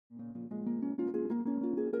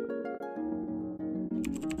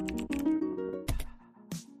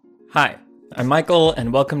Hi, I'm Michael,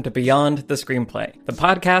 and welcome to Beyond the Screenplay, the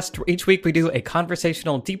podcast where each week we do a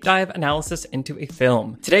conversational deep dive analysis into a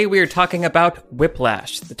film. Today we are talking about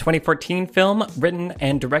Whiplash, the 2014 film written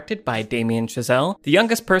and directed by Damien Chazelle, the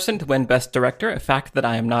youngest person to win Best Director, a fact that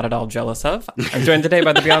I am not at all jealous of. I'm joined today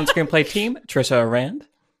by the Beyond the Screenplay team, Trisha Arand.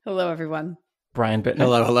 Hello, everyone. Brian Bittner.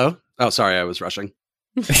 Hello. Oh, sorry, I was rushing.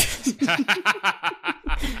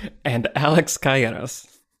 And Alex Calleros.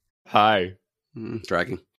 Hi.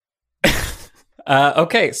 Dragging.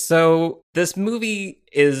 Okay, so this movie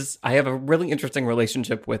I have a really interesting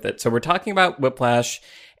relationship with it. So we're talking about Whiplash,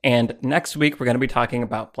 and next week we're going to be talking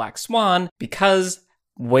about Black Swan, because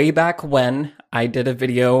way back when I did a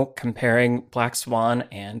video comparing Black Swan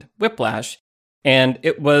and Whiplash, and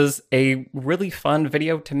it was a really fun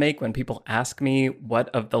video to make. When people ask me what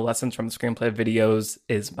of the Lessons from the Screenplay videos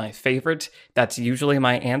is my favorite, that's usually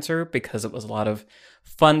my answer, because it was a lot of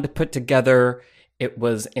fun to put together. It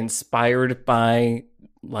was inspired by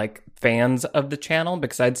fans of the channel,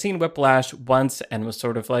 because I'd seen Whiplash once and was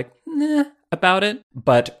sort of like, nah, about it.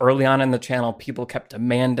 But early on in the channel, people kept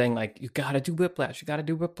demanding, you gotta do Whiplash, you gotta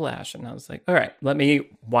do Whiplash. And I was like, all right, let me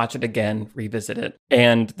watch it again, revisit it.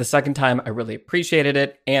 And the second time, I really appreciated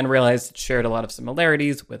it and realized it shared a lot of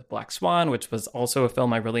similarities with Black Swan, which was also a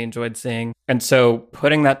film I really enjoyed seeing. And so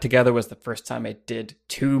putting that together was the first time I did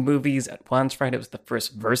two movies at once, right? It was the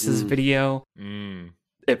first Versus video.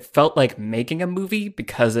 It felt like making a movie,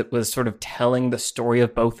 because it was sort of telling the story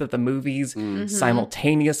of both of the movies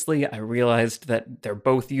simultaneously. I realized that they're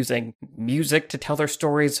both using music to tell their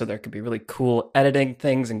stories, so there could be really cool editing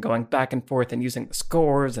things and going back and forth and using the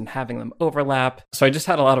scores and having them overlap. So I just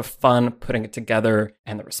had a lot of fun putting it together,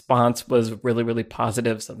 and the response was really, really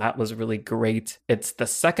positive, so that was really great. It's the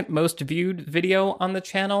second most viewed video on the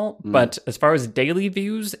channel, but as far as daily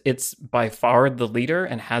views, it's by far the leader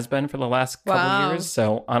and has been for the last couple years.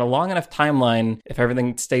 So on a long enough timeline, if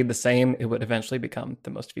everything stayed the same, it would eventually become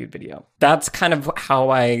the most viewed video. That's kind of how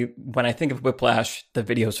when I think of Whiplash, the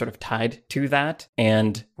video sort of tied to that,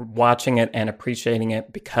 and watching it and appreciating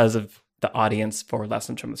it because of the audience for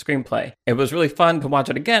Lessons from the Screenplay. It was really fun to watch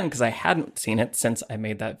it again, because I hadn't seen it since I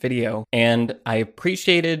made that video, and I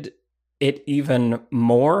appreciated it even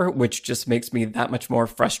more, which just makes me that much more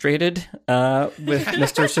frustrated with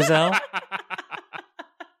Mr. Chazelle.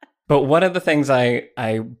 But one of the things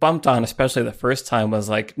I bumped on, especially the first time, was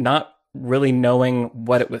not really knowing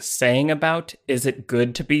what it was saying about, is it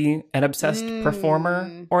good to be an obsessed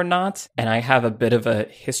performer or not? And I have a bit of a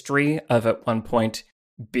history of, at one point,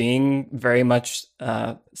 being very much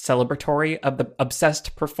celebratory of the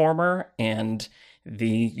obsessed performer and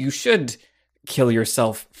you should kill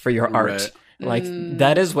yourself for your art. Right.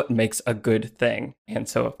 That is what makes a good thing. And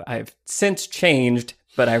so I've since changed,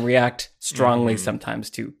 but I react strongly sometimes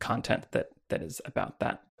to content that is about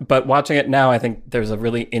that. But watching it now, I think there's a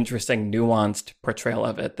really interesting, nuanced portrayal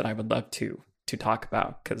of it that I would love to talk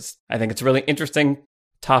about, because I think it's a really interesting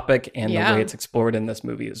topic, and the way it's explored in this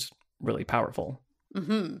movie is really powerful.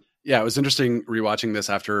 Yeah, it was interesting rewatching this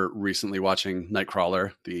after recently watching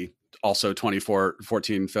Nightcrawler, the also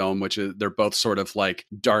 2014 film, which is, they're both sort of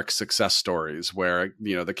dark success stories where,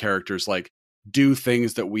 the characters do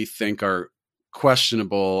things that we think are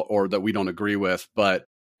questionable or that we don't agree with, but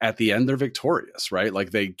at the end they're victorious, right?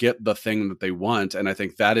 They get the thing that they want. And I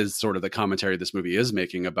think that is sort of the commentary this movie is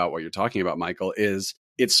making about what you're talking about, Michael. Is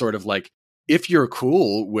it's sort of if you're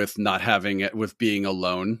cool with not having it, with being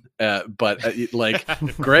alone,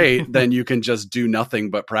 great, then you can just do nothing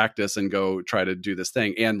but practice and go try to do this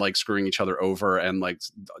thing, and screwing each other over and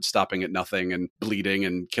stopping at nothing and bleeding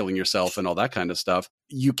and killing yourself and all that kind of stuff.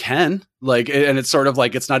 You can and it's sort of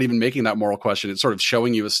it's not even making that moral question. It's sort of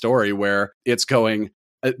showing you a story where it's going,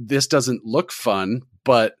 this doesn't look fun,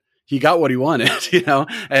 but he got what he wanted,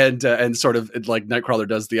 and sort of Nightcrawler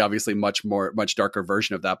does the obviously much darker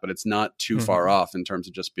version of that, but it's not too far off in terms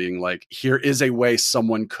of just being here is a way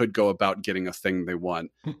someone could go about getting a thing they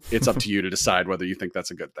want. It's up to you to decide whether you think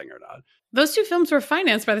that's a good thing or not. Those two films were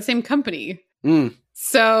financed by the same company.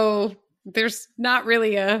 So there's not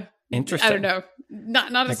really interesting. I don't know,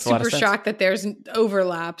 not a super shock that there's an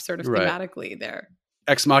overlap sort of thematically there.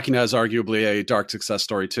 Ex Machina is arguably a dark success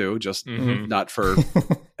story too, just not for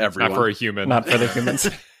everyone. Not for a human. Not for the humans.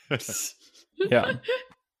 Yeah.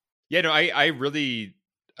 Yeah, no, I really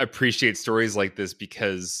appreciate stories like this,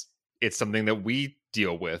 because it's something that we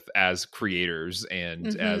deal with as creators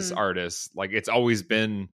and as artists. It's always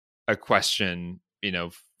been a question,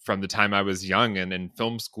 from the time I was young and in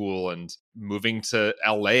film school and moving to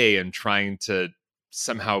LA and trying to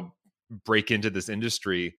somehow break into this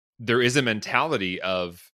industry. There is a mentality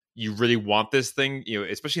of, you really want this thing,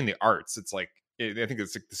 especially in the arts. It's I think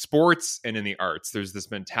it's like the sports and in the arts, there's this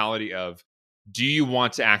mentality of, do you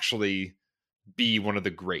want to actually be one of the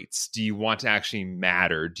greats? Do you want to actually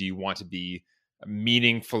matter? Do you want to be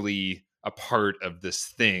meaningfully a part of this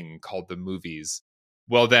thing called the movies?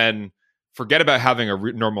 Well, then forget about having a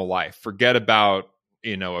normal life. Forget about,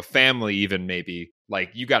 a family, even maybe.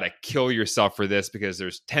 Like, you got to kill yourself for this because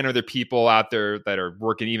there's 10 other people out there that are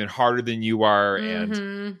working even harder than you are.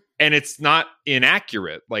 And it's not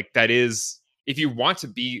inaccurate. Like, that is, if you want to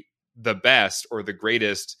be the best or the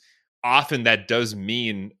greatest, often that does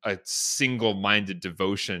mean a single-minded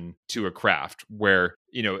devotion to a craft where,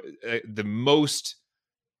 the most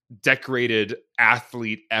decorated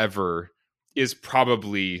athlete ever is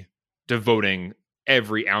probably devoting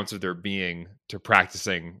every ounce of their being to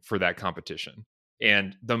practicing for that competition.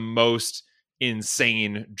 And the most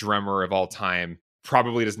insane drummer of all time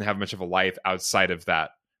probably doesn't have much of a life outside of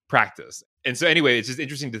that practice. And so anyway, it's just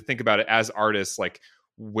interesting to think about it as artists, like,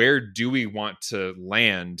 where do we want to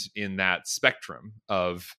land in that spectrum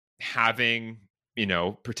of having,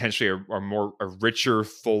 potentially a richer,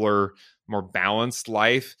 fuller, more balanced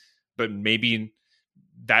life, but maybe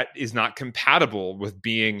that is not compatible with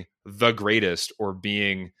being the greatest or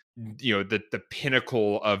being, the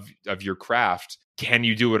pinnacle of your craft. Can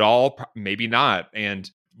you do it all? Maybe not. And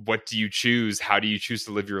what do you choose? How do you choose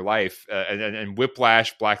to live your life? And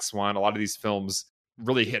Whiplash, Black Swan, a lot of these films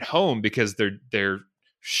really hit home because they're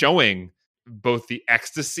showing both the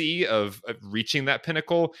ecstasy of reaching that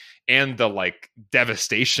pinnacle and the like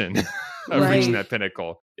devastation of reaching that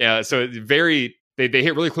pinnacle. Yeah, so they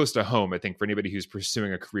hit really close to home, I think, for anybody who's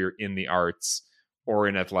pursuing a career in the arts or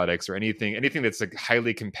in athletics or anything that's like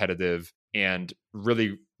highly competitive and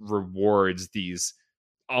really rewards these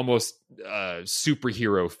almost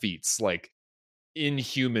superhero feats, like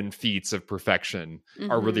inhuman feats of perfection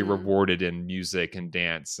are really rewarded in music and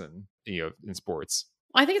dance and, in sports.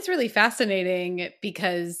 I think it's really fascinating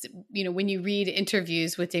because, when you read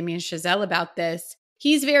interviews with Damien Chazelle about this,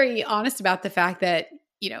 he's very honest about the fact that,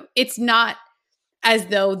 it's not as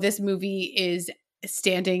though this movie is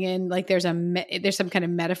standing in, like, there's some kind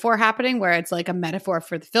of metaphor happening where it's like a metaphor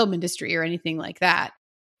for the film industry or anything like that.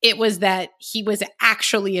 It was that he was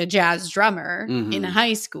actually a jazz drummer in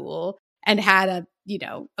high school and had a,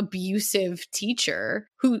 abusive teacher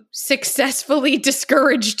who successfully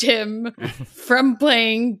discouraged him from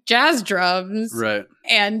playing jazz drums. Right.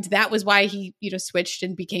 And that was why he, switched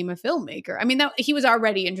and became a filmmaker. I mean, he was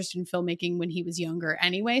already interested in filmmaking when he was younger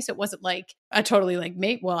anyway. So it wasn't like a totally like,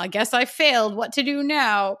 well, I guess I failed. What to do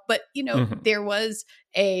now? But, there was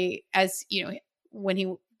when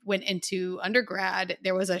he went into undergrad,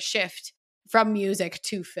 there was a shift from music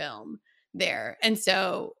to film there. And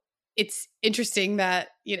so it's interesting that,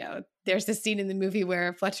 there's this scene in the movie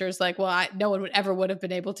where Fletcher's like, well, no one would have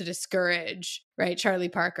been able to discourage, right, Charlie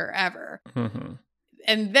Parker ever.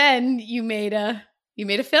 And then you made a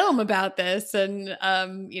film about this and,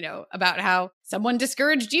 about how someone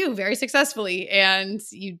discouraged you very successfully and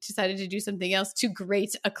you decided to do something else to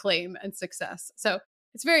great acclaim and success. So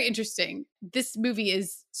it's very interesting. This movie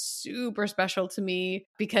is super special to me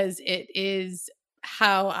because it is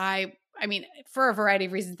how I mean, for a variety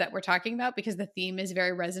of reasons that we're talking about, because the theme is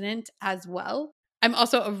very resonant as well. I'm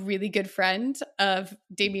also a really good friend of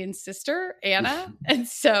Damien's sister, Anna. And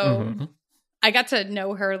so I got to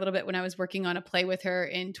know her a little bit when I was working on a play with her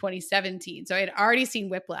in 2017. So I had already seen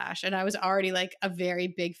Whiplash and I was already like a very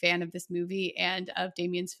big fan of this movie and of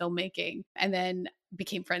Damien's filmmaking, and then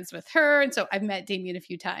became friends with her. And so I've met Damien a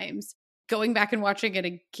few times. Going back and watching it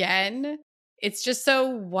again, it's just so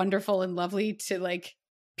wonderful and lovely to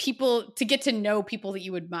to get to know people that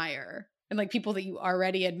you admire and like people that you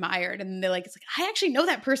already admired. And they're like, it's like, I actually know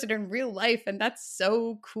that person in real life. And that's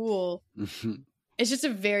so cool. It's just a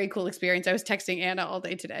very cool experience. I was texting Anna all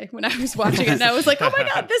day today when I was watching it. And I was like, oh my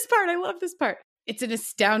God, this part, I love this part. It's an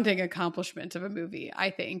astounding accomplishment of a movie, I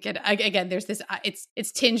think. And again, there's this,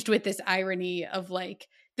 it's tinged with this irony of like,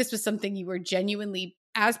 this was something you were genuinely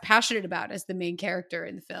as passionate about as the main character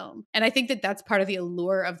in the film. And I think that that's part of the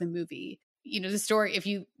allure of the movie. The story, if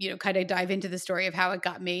you kind of dive into the story of how it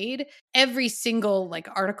got made, every single like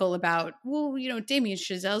article about, well, Damien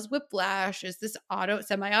Chazelle's Whiplash is this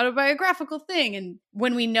semi-autobiographical thing. And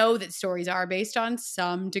when we know that stories are based on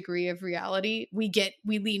some degree of reality, we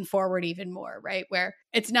lean forward even more, right? Where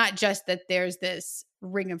it's not just that there's this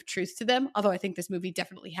ring of truth to them, although I think this movie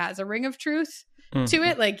definitely has a ring of truth to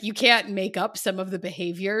it. Like, you can't make up some of the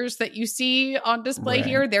behaviors that you see on display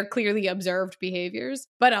here. They're clearly observed behaviors,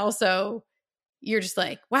 but also you're just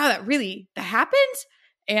like, wow, that happened.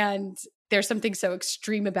 And there's something so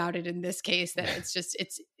extreme about it in this case that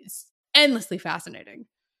it's endlessly fascinating.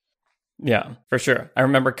 Yeah, for sure. I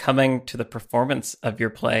remember coming to the performance of your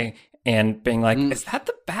play and being like, is that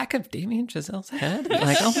the back of Damien Chazelle's head?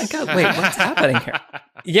 Like, oh my God, wait, what's happening here?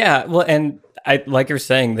 Yeah, well, and I like you're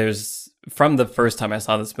saying, there's from the first time I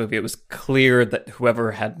saw this movie, it was clear that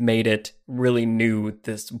whoever had made it really knew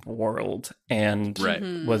this world and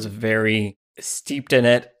was very steeped in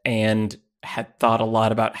it and had thought a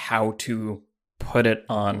lot about how to put it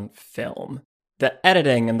on film. The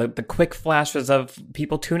editing and the quick flashes of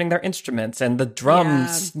people tuning their instruments and the drum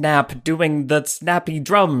snap doing the snappy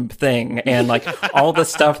drum thing and like all the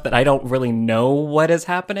stuff that I don't really know what is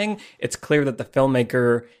happening. It's clear that the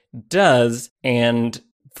filmmaker does. And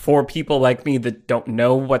for people like me that don't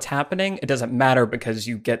know what's happening, it doesn't matter because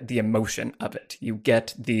you get the emotion of it. You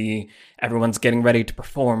get everyone's getting ready to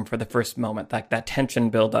perform for the first moment, like that tension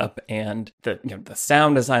build up and the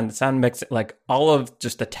sound design, the sound mix, like all of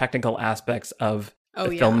just the technical aspects of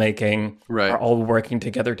filmmaking are all working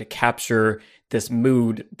together to capture this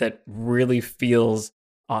mood that really feels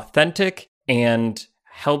authentic and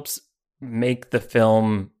helps make the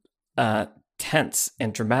film tense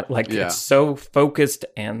and dramatic. Like it's so focused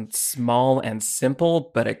and small and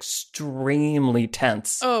simple, but extremely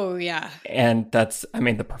tense. Oh, yeah. And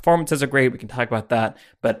the performances are great. We can talk about that.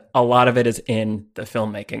 But a lot of it is in the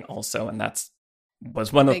filmmaking also. And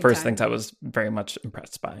was one of the first things I was very much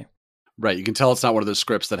impressed by. Right. You can tell it's not one of those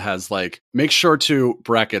scripts that has like, make sure to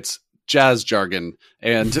brackets jazz jargon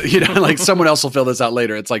and, like someone else will fill this out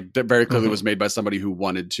later. It's like very clearly was made by somebody who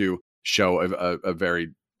wanted to show a very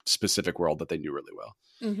specific world that they knew really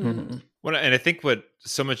well. Well, and I think what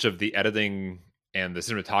so much of the editing and the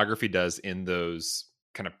cinematography does in those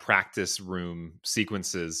kind of practice room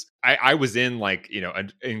sequences, I was in like,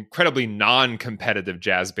 an incredibly non-competitive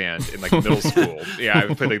jazz band in like middle school. Yeah, I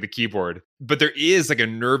would play like the keyboard, but there is like a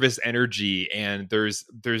nervous energy and there's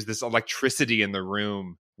this electricity in the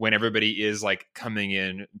room when everybody is like coming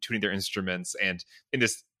in, tuning their instruments, and in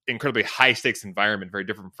this incredibly high stakes environment, very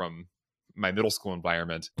different from my middle school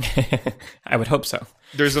environment. I would hope so.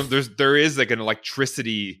 There is like an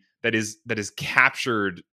electricity that is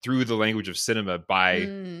captured through the language of cinema by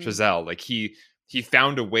Chazelle. Like he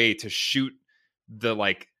found a way to shoot the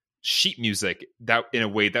like sheet music that in a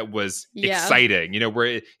way that was exciting, where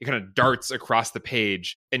it kind of darts across the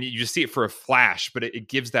page and you just see it for a flash, but it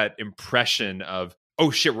gives that impression of,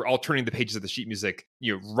 oh shit, we're all turning the pages of the sheet music,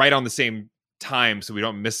 right on the same time so we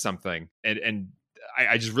don't miss something. And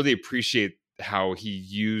I just really appreciate how he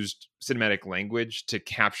used cinematic language to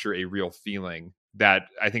capture a real feeling that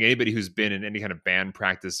I think anybody who's been in any kind of band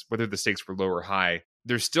practice, whether the stakes were low or high,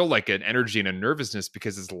 there's still like an energy and a nervousness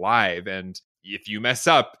because it's live. And if you mess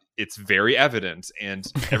up, it's very evident and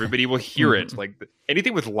everybody will hear it. Like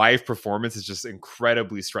anything with live performance is just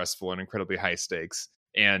incredibly stressful and incredibly high stakes.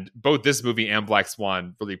 And both this movie and Black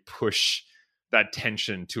Swan really push that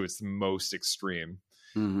tension to its most extreme.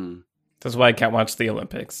 That's why I can't watch the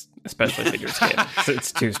Olympics, especially figure skating.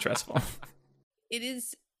 It's too stressful. It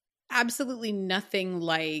is absolutely nothing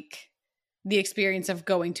like the experience of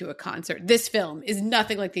going to a concert. This film is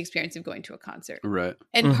nothing like the experience of going to a concert. Right.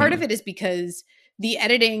 And part of it is because the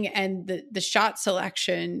editing and the shot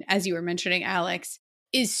selection, as you were mentioning, Alex,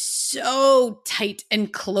 is so tight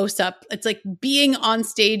and close up. It's like being on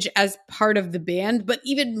stage as part of the band, but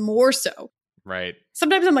even more so. Right.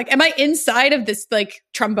 Sometimes I'm like, am I inside of this like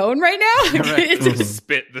trombone right now? Right.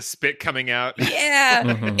 The spit coming out.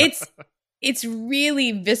 Yeah. It's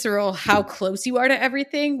really visceral how close you are to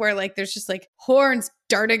everything, where like there's just like horns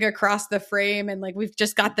darting across the frame and like we've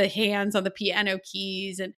just got the hands on the piano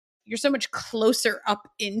keys and you're so much closer up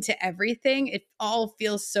into everything. It all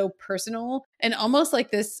feels so personal and almost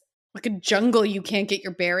like this, like a jungle you can't get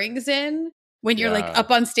your bearings in when you're like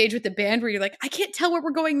up on stage with the band where you're like, I can't tell where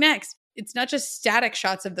we're going next. It's not just static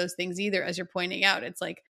shots of those things either, as you're pointing out. It's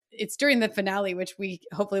like, it's during the finale, which we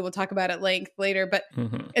hopefully will talk about at length later, but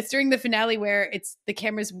it's during the finale where it's the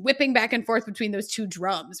camera's whipping back and forth between those two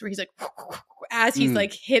drums where he's like, as he's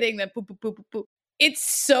like hitting them, boop, boop, boop, boop, boop. It's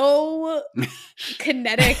so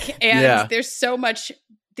kinetic and there's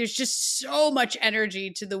just so much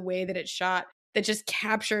energy to the way that it's shot that just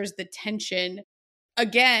captures the tension.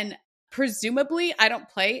 Again, presumably, I don't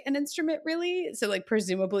play an instrument really. So like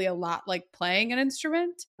presumably a lot like playing an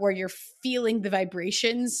instrument where you're feeling the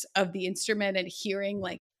vibrations of the instrument and hearing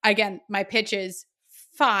like, again, my pitch is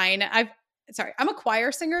fine. I'm a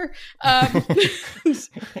choir singer.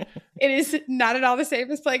 It is not at all the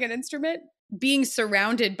same as playing an instrument. Being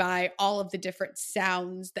surrounded by all of the different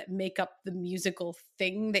sounds that make up the musical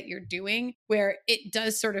thing that you're doing, where it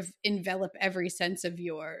does sort of envelop every sense of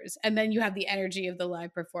yours. And then you have the energy of the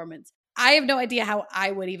live performance. I have no idea how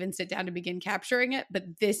I would even sit down to begin capturing it,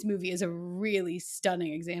 but this movie is a really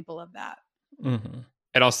stunning example of that. Mm-hmm.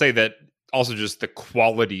 And I'll say that also just the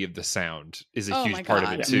quality of the sound is a Oh huge my part of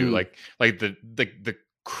God. it too. Mm. Like the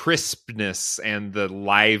crispness and the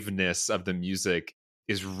liveness of the music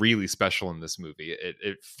is really special in this movie.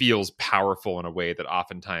 It feels powerful in a way that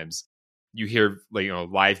oftentimes you hear, like, you know,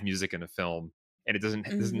 live music in a film and it doesn't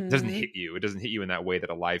hit you. It doesn't hit you in that way that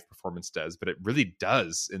a live performance does, but it really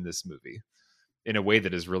does in this movie in a way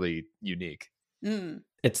that is really unique. Mm.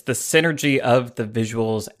 It's the synergy of the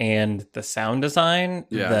visuals and the sound design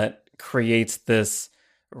that creates this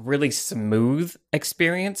really smooth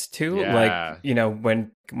experience too. Yeah. Like, you know,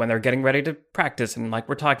 when they're getting ready to practice and like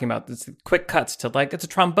we're talking about this quick cuts to like it's a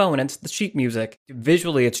trombone and it's the sheet music.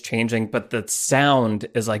 Visually it's changing, but the sound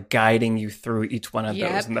is like guiding you through each one of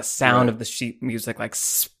those, and the sound of the sheet music like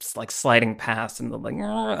sliding past, and the like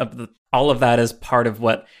of the all of that is part of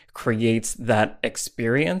what creates that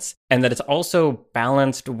experience, and that it's also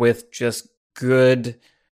balanced with just good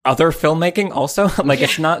other filmmaking also. Like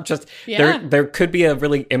it's not just there could be a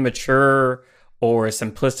really immature or a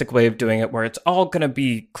simplistic way of doing it where it's all going to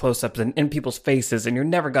be close-ups and in people's faces and you're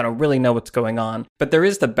never going to really know what's going on. But there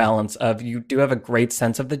is the balance of you do have a great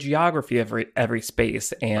sense of the geography of every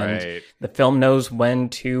space, and the film knows when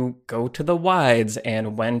to go to the wides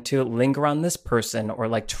and when to linger on this person or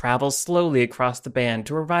like travel slowly across the band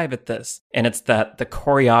to arrive at this. And it's that the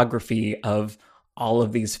choreography of all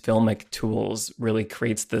of these filmic tools really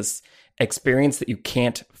creates this experience that you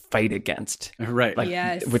can't fight against. Right.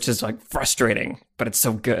 Like, which is like frustrating, but it's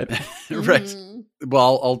so good. Right. Mm-hmm.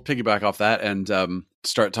 Well, I'll piggyback off that and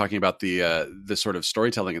start talking about the sort of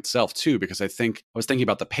storytelling itself too, because I was thinking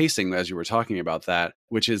about the pacing as you were talking about that,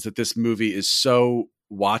 which is that this movie is so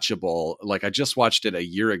watchable. Like I just watched it a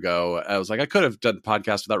year ago. I was like, I could have done the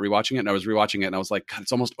podcast without rewatching it. And I was rewatching it and I was like, God,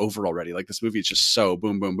 it's almost over already. Like this movie is just so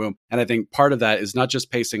boom, boom, boom. And I think part of that is not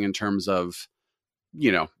just pacing in terms of,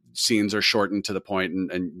 you know, scenes are shortened to the point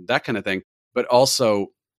and that kind of thing, but also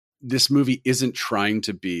this movie isn't trying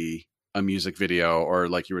to be a music video or,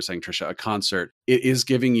 like you were saying, Trisha, a concert. It is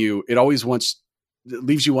giving you, it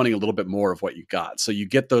leaves you wanting a little bit more of what you got. So you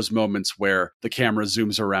get those moments where the camera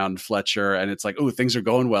zooms around Fletcher and it's like, oh, things are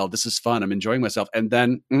going well. This is fun. I'm enjoying myself. And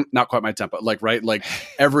then not quite my tempo. Like, right. Like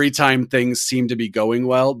every time things seem to be going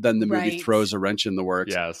well, then the movie throws a wrench in the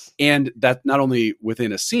works. Yes. And that not only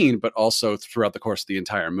within a scene, but also throughout the course of the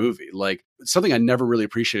entire movie. Like something I never really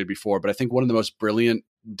appreciated before, but I think one of the most brilliant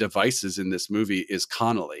devices in this movie is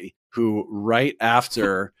Connolly, who right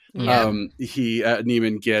after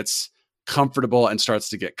Neiman gets comfortable and starts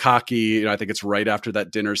to get cocky. You know, I think it's right after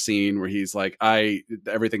that dinner scene where he's like,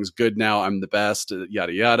 everything's good now. I'm the best,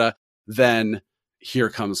 yada, yada. Then here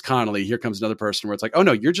comes Connolly. Here comes another person where it's like, oh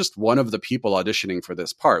no, you're just one of the people auditioning for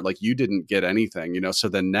this part. Like you didn't get anything, you know? So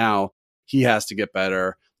then now he has to get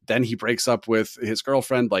better. Then he breaks up with his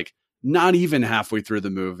girlfriend, like not even halfway through the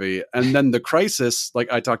movie. And then the crisis,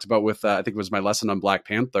 like I talked about with, I think it was my lesson on Black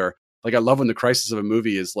Panther. Like I love when the crisis of a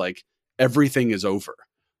movie is like, everything is over.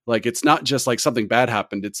 Like, it's not just like something bad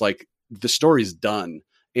happened. It's like the story's done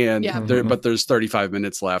and but there's 35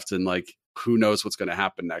 minutes left and like, who knows what's going to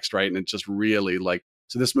happen next. Right. And it just really like,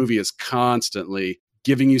 so this movie is constantly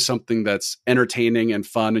giving you something that's entertaining and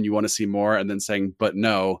fun and you want to see more. And then saying, but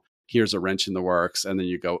no, here's a wrench in the works. And then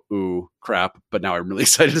you go, ooh, crap. But now I'm really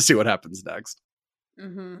excited to see what happens next.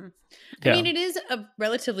 Mm-hmm. I mean, it is a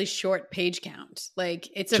relatively short page count. Like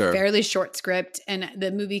it's a fairly short script and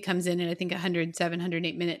the movie comes in I think 107,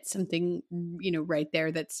 108 minutes, something, you know, right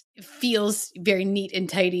there that's feels very neat and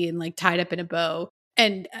tidy and like tied up in a bow.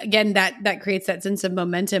 And again, that creates that sense of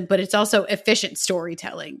momentum, but it's also efficient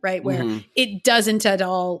storytelling, right? Where it doesn't at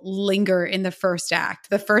all linger in the first act.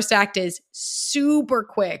 The first act is super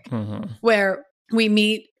quick where we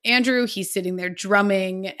meet Andrew, he's sitting there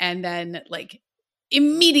drumming and then like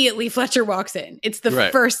immediately Fletcher walks in. It's the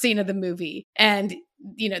first scene of the movie. And,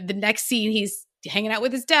 you know, the next scene he's hanging out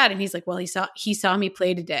with his dad and he's like, well, he saw me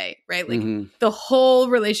play today. Right. Like the whole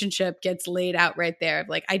relationship gets laid out right there.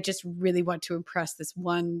 Like, I just really want to impress this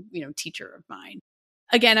one, you know, teacher of mine.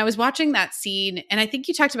 Again, I was watching that scene and I think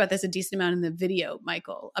you talked about this a decent amount in the video,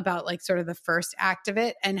 Michael, about like sort of the first act of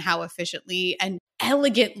it and how efficiently and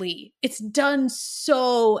elegantly it's done,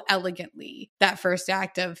 so elegantly. That first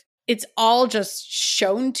act of it's all just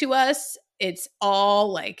shown to us. It's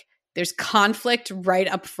all like there's conflict right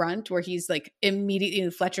up front where he's like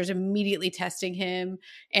Fletcher's immediately testing him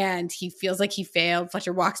and he feels like he failed.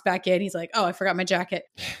 Fletcher walks back in. He's like, oh, I forgot my jacket.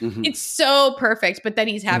 It's so perfect. But then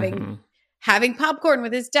he's having popcorn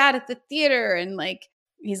with his dad at the theater and like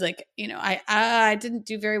he's like, I didn't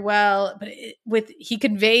do very well, but he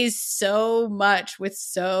conveys so much with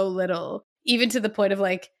so little, even to the point of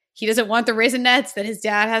like, he doesn't want the Raisinets that his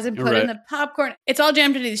dad hasn't put in the popcorn. It's all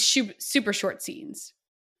jammed into these super short scenes.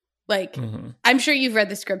 Like, I'm sure you've read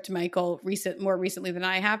the script, Michael, more recently than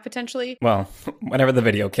I have, potentially. Well, whenever the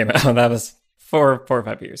video came out, that was 4 or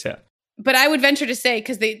 5 years, yeah. But I would venture to say,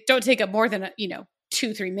 because they don't take up more than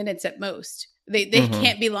 2-3 minutes at most. They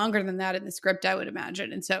can't be longer than that in the script, I would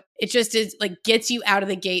imagine. And so it just is like gets you out of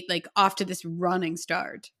the gate, like off to this running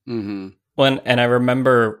start. Well, and I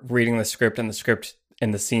remember reading the script and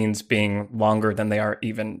the scenes being longer than they are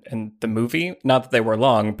even in the movie. Not that they were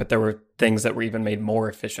long, but there were things that were even made more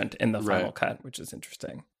efficient in the final cut, which is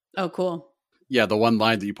interesting. Oh, cool. Yeah, the one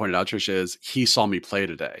line that you pointed out, Trisha, is he saw me play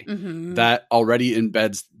today. That already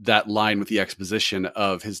embeds that line with the exposition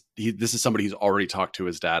of this is somebody he's already talked to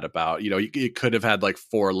his dad about. You could have had like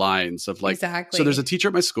 4 lines of like, exactly. So there's a teacher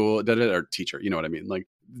at my school, or teacher, you know what I mean? Like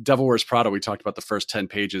Devil Wears Prada, we talked about the first 10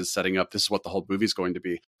 pages setting up, this is what the whole movie's going to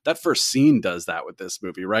be. That first scene does that with this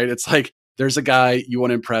movie, right? It's like, there's a guy, you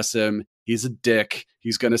want to impress him. He's a dick.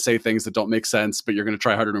 He's going to say things that don't make sense, but you're going to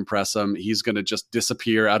try harder to impress him. He's going to just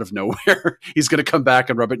disappear out of nowhere. He's going to come back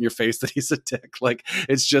and rub it in your face that he's a dick. Like,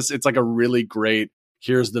 it's like a really great,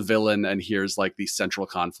 here's the villain and here's like the central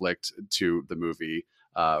conflict to the movie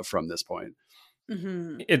from this point.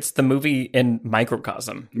 It's the movie in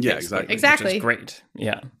microcosm. Yeah, exactly. Which is great.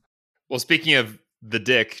 Yeah. Well, speaking of the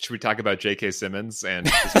dick, should we talk about J.K. Simmons and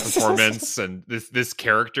his performance and this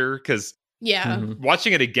character? Because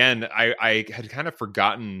watching it again, I had kind of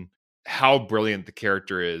forgotten how brilliant the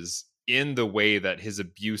character is in the way that his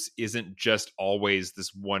abuse isn't just always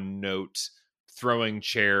this one note, throwing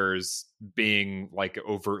chairs, being like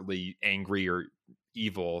overtly angry or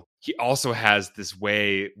evil. He also has this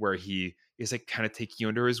way where he is like kind of taking you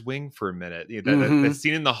under his wing for a minute. That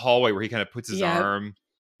scene in the hallway where he kind of puts his arm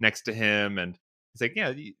next to him and he's like,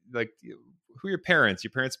 yeah, like, who are your parents? Your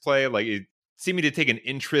parents play? Like, it seeming to take an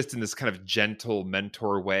interest in this kind of gentle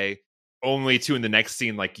mentor way, only to in the next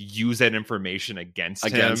scene, like, use that information against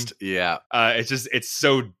him. Yeah. It's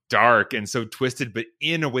so dark and so twisted, but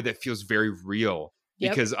in a way that feels very real.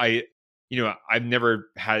 Because I've never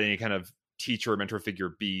had any kind of teacher or mentor figure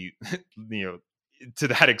be, to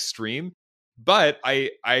that extreme. But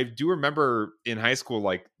I do remember in high school,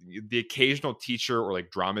 like the occasional teacher or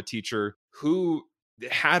like drama teacher who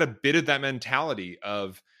had a bit of that mentality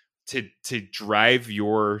of to drive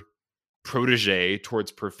your protege towards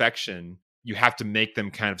perfection. You have to make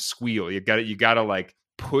them kind of squeal. You got to like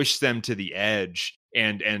push them to the edge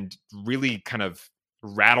and really kind of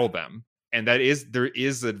rattle them. And there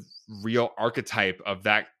is a real archetype of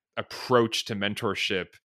that approach to mentorship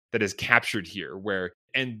that is captured here,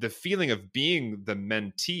 and the feeling of being the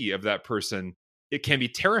mentee of that person, it can be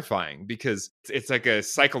terrifying because it's like a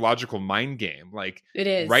psychological mind game. Like, it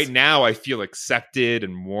is right now I feel accepted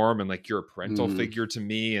and warm and like you're a parental figure to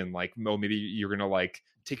me. And like, maybe you're going to like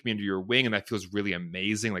take me under your wing. And that feels really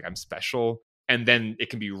amazing. Like I'm special. And then it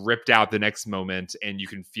can be ripped out the next moment and you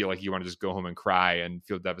can feel like you want to just go home and cry and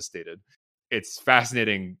feel devastated. It's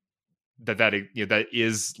fascinating that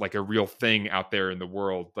is like a real thing out there in the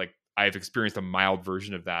world. Like, I've experienced a mild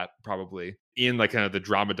version of that probably in like kind of the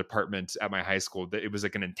drama department at my high school. It was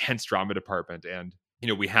like an intense drama department. And,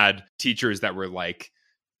 we had teachers that were like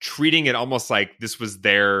treating it almost like this was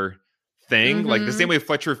their thing. Like the same way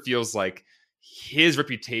Fletcher feels like his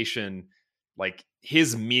reputation, like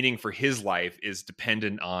his meaning for his life is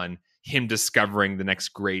dependent on him discovering the next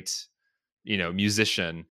great,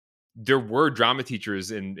 musician. There were drama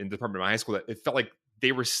teachers in the department of my high school that it felt like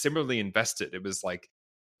they were similarly invested. It was like,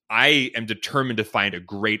 I am determined to find a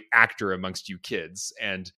great actor amongst you kids.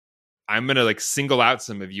 And I'm going to like single out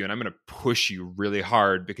some of you and I'm going to push you really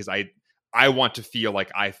hard because I want to feel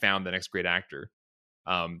like I found the next great actor.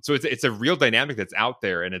 So it's a real dynamic that's out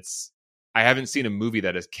there. And I haven't seen a movie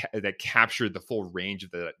that captured the full range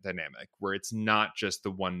of the dynamic where it's not just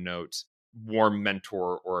the one note warm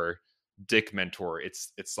mentor or dick mentor.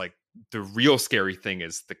 It's like the real scary thing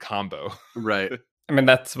is the combo. Right. I mean,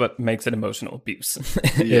 that's what makes it emotional abuse,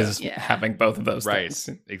 is having both of those things.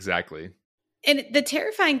 Right, exactly. And the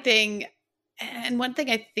terrifying thing, and one thing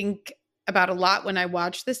I think about a lot when I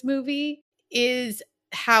watch this movie, is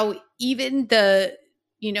how even the,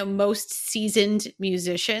 most seasoned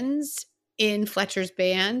musicians in Fletcher's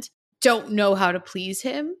band don't know how to please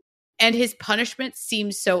him. And his punishment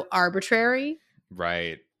seems so arbitrary.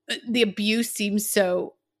 Right. The abuse seems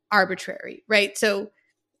so arbitrary, right? So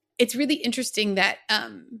it's really interesting that,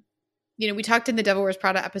 we talked in the Devil Wears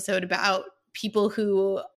Prada episode about people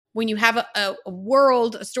who when you have a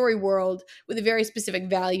world, a story world with a very specific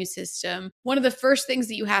value system, one of the first things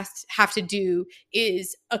that you have to do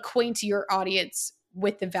is acquaint your audience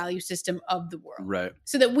with the value system of the world. Right.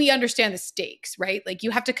 So that we understand the stakes, right? Like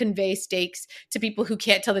you have to convey stakes to people who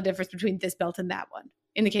can't tell the difference between this belt and that one.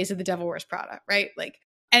 In the case of The Devil Wears Prada, right? Like,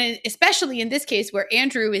 and especially in this case where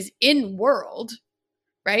Andrew is in world,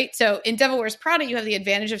 right? So in Devil Wears Prada, you have the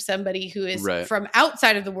advantage of somebody who is from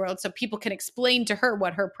outside of the world, so people can explain to her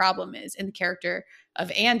what her problem is. In the character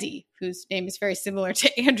of Andy, whose name is very similar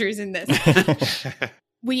to Andrew's in this.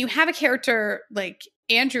 When you have a character like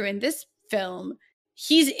Andrew in this film,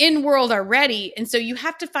 he's in world already, and so you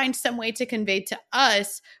have to find some way to convey to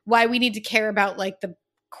us why we need to care about like the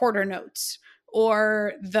quarter notes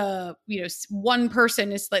or the, one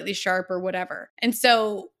person is slightly sharp or whatever. And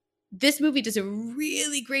so this movie does a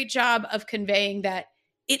really great job of conveying that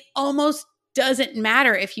it almost doesn't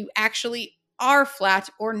matter if you actually are flat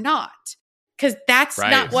or not, because that's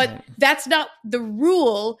not the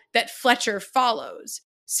rule that Fletcher follows.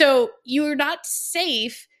 So you're not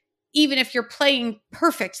safe even if you're playing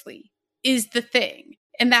perfectly is the thing.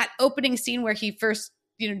 And that opening scene where he first,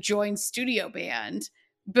 joins studio band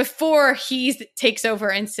before he takes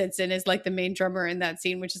over and sits in as like the main drummer in that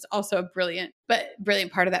scene, which is also a brilliant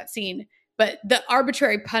part of that scene. But the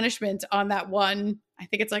arbitrary punishment on that one, I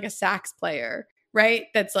think it's like a sax player, right?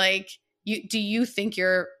 That's like, do you think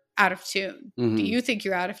you're out of tune? Mm-hmm. Do you think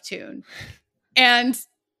you're out of tune? And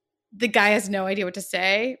the guy has no idea what to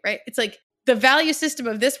say, right? It's like the value system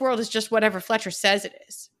of this world is just whatever Fletcher says it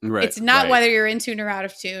is. Right, it's not whether you're in tune or out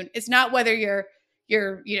of tune. It's not whether you're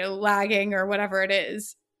lagging or whatever it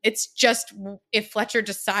is. It's just if Fletcher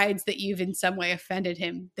decides that you've in some way offended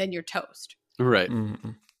him, then you're toast. Right.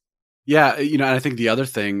 Mm-hmm. Yeah. And I think the other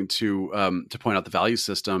thing to point out the value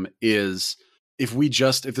system is if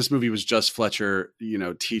this movie was just Fletcher,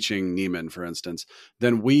 teaching Neiman, for instance,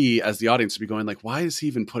 then we as the audience would be going like, why is he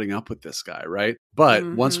even putting up with this guy? Right.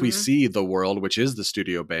 But once we see the world, which is the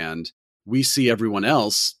studio band, we see everyone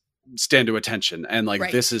else stand to attention and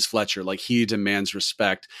like this is Fletcher, like he demands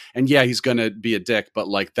respect, and yeah, he's gonna be a dick, but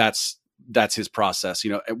like that's his process,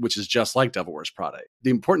 which is just like Devil Wears Prada.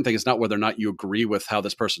 The important thing is not whether or not you agree with how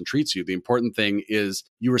this person treats you. The important thing is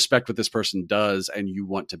you respect what this person does and you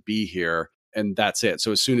want to be here, and that's it.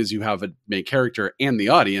 So as soon as you have a main character and the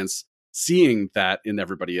audience seeing that in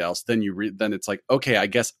everybody else, then then it's like, okay, I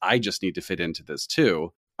guess I just need to fit into this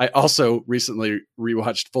too. I also recently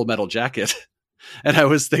rewatched Full Metal Jacket. And I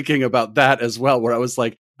was thinking about that as well, where I was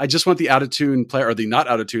like, I just want the out-of-tune player or the not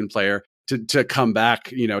out-of-tune player to come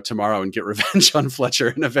back, tomorrow and get revenge on Fletcher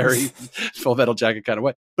in a very Full Metal Jacket kind of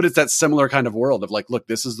way. But it's that similar kind of world of like, look,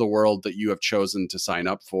 this is the world that you have chosen to sign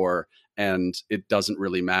up for, and it doesn't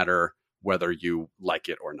really matter whether you like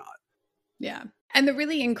it or not. Yeah. And the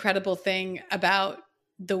really incredible thing about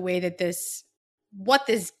the way that what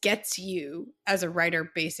this gets you as a writer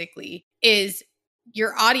basically is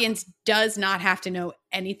your audience does not have to know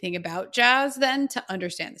anything about jazz then to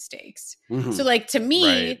understand the stakes. Mm-hmm. So like to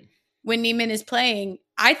me, when Neiman is playing,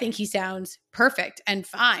 I think he sounds perfect and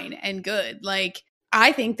fine and good. Like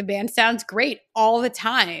I think the band sounds great all the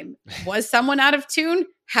time. Was someone out of tune?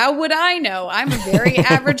 How would I know? I'm a very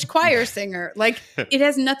average choir singer. Like it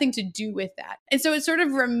has nothing to do with that. And so it sort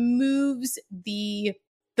of removes the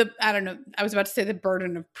I don't know, I was about to say the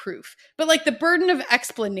burden of proof, but like the burden of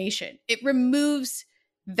explanation. It removes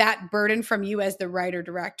that burden from you as the writer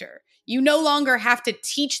director. You no longer have to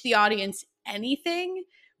teach the audience anything.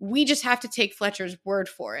 We just have to take Fletcher's word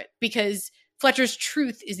for it because Fletcher's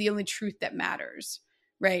truth is the only truth that matters,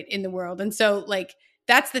 right, in the world. And so like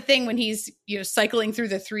that's the thing when he's, cycling through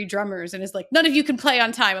the three drummers and is like, none of you can play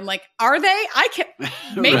on time. I'm like, are they? I can't.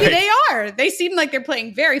 Maybe they are. They seem like they're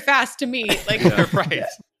playing very fast to me. Like, right.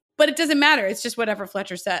 But it doesn't matter. It's just whatever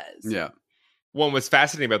Fletcher says. Yeah. Well, what's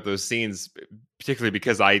fascinating about those scenes, particularly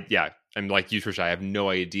because I'm like you, Trisha, I have no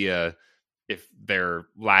idea if they're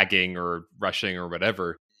lagging or rushing or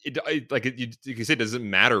whatever. You can say, it doesn't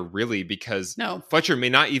matter really because Fletcher may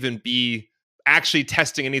not even be actually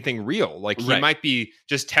testing anything real. Like he might be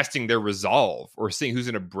just testing their resolve or seeing who's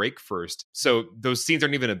going to break first. So those scenes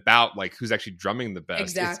aren't even about like who's actually drumming the best.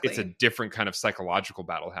 Exactly. It's a different kind of psychological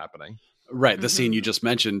battle happening. Right. The scene you just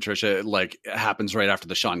mentioned, Trisha, like happens right after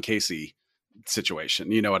the Sean Casey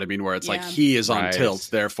situation. You know what I mean? Where it's like he is on tilt.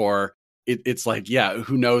 Therefore, it's like,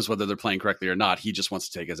 who knows whether they're playing correctly or not. He just wants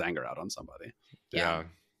to take his anger out on somebody. Yeah.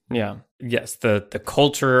 Yes. The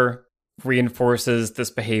culture reinforces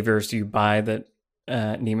this behavior. So you buy that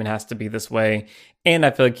Neiman has to be this way. And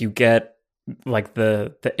I feel like you get like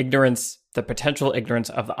the ignorance, the potential ignorance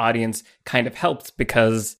of the audience kind of helps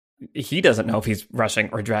because he doesn't know if he's rushing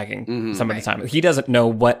or dragging some of the Right. time. He doesn't know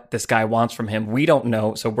what this guy wants from him. We don't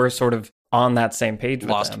know. So we're sort of on that same page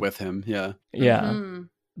Lost with with him. Yeah. Yeah. Mhm.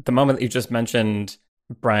 The moment that you just mentioned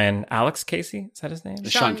Brian Alex Casey, is that his name?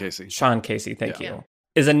 Sean Casey. Sean Casey, thank Yeah. you,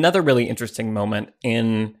 is another really interesting moment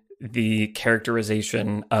in the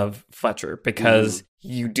characterization of Fletcher, because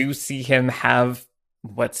you do see him have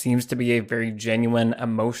what seems to be a very genuine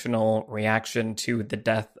emotional reaction to the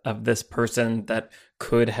death of this person that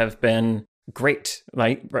could have been great.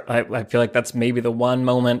 Like, I feel like that's maybe the one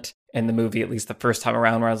moment in the movie, at least the first time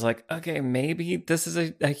around, where I was like, okay, maybe this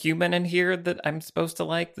is a human in here that I'm supposed to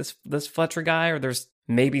like, this Fletcher guy, or there's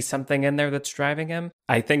maybe something in there that's driving him.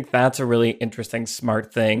 I think that's a really interesting,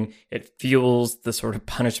 smart thing. It fuels the sort of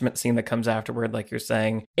punishment scene that comes afterward, like you're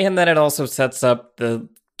saying. And then it also sets up the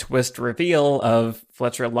twist reveal of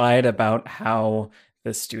Fletcher lied about how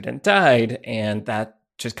the student died, and that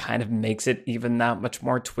just kind of makes it even that much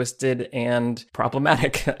more twisted and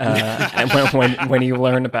problematic when you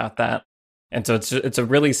learn about that. And so it's a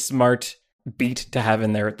really smart beat to have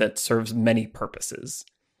in there that serves many purposes.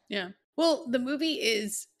 Yeah. Well, the movie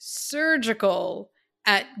is surgical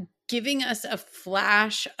at giving us a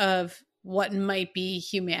flash of what might be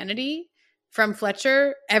humanity from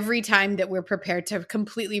Fletcher every time that we're prepared to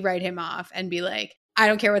completely write him off and be like, I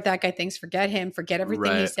don't care what that guy thinks. Forget him. Forget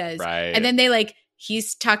everything he says. Right. And then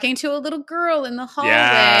he's talking to a little girl in the hallway.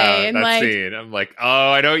 Yeah, and that scene. I'm like,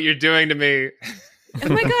 oh, I know what you're doing to me. oh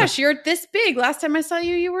my gosh, you're this big. Last time I saw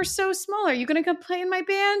you, you were so small. Are you going to come play in my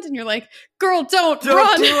band? And you're like, girl, don't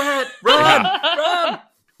run. do it. Run. Run.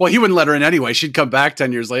 Well, he wouldn't let her in anyway. She'd come back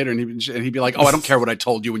 10 years later and he'd be like, oh, I don't care what I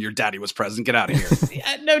told you when your daddy was present. Get out of here.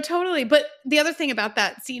 Yeah, no, totally. But the other thing about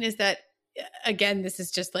that scene is that, again, this is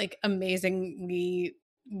just like amazingly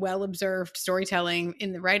well-observed storytelling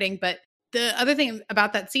in the writing. But the other thing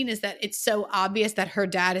about that scene is that it's so obvious that her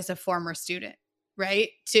dad is a former student, right?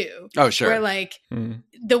 Too. Oh, sure. Where like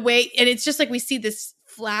the way, and it's just like we see this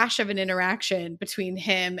flash of an interaction between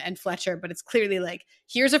him and Fletcher, but it's clearly like,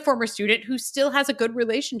 here's a former student who still has a good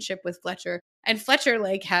relationship with Fletcher. And Fletcher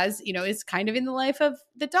like has, is kind of in the life of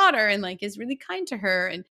the daughter and like is really kind to her.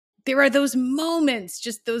 And there are those moments,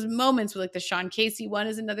 just those moments where like the Sean Casey one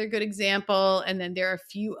is another good example. And then there are a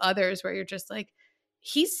few others where you're just like,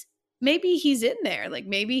 maybe he's in there. Like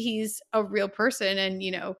maybe he's a real person and,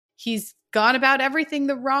 he's gone about everything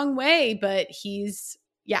the wrong way, but he's,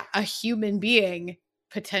 a human being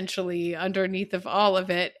potentially underneath of all of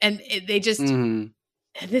it. And they just,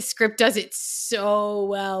 this script does it so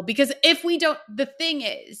well, because if we don't, the thing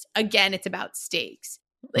is, again, it's about stakes.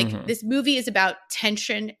 Like this movie is about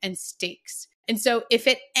tension and stakes. And so if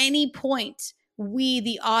at any point we,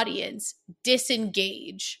 the audience,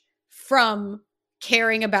 disengage from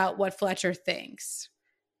caring about what Fletcher thinks,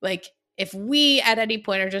 like if we at any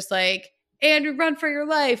point are just like, Andrew, run for your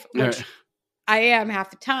life, which I am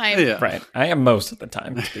half the time. Yeah. Right. I am most of the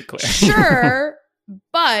time, to be clear. Sure,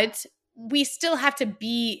 but we still have to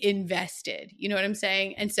be invested. You know what I'm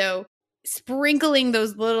saying? And so sprinkling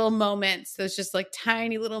those little moments, those just like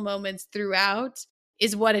tiny little moments throughout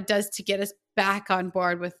is what it does to get us back on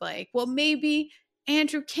board with like, well, maybe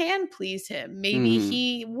Andrew can please him. Maybe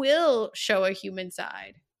he will show a human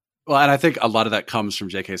side. Well, and I think a lot of that comes from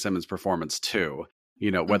J.K. Simmons' performance too.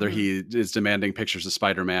 Whether he is demanding pictures of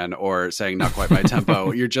Spider-Man or saying not quite my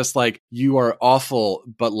tempo, you're just like, you are awful,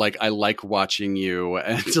 but like, I like watching you.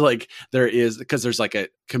 And like, because there's like a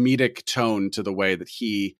comedic tone to the way that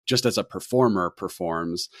he just as a performer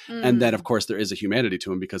performs. And then of course there is a humanity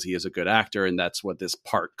to him because he is a good actor. And that's what this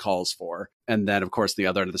part calls for. And then of course, the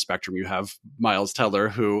other end of the spectrum, you have Miles Teller,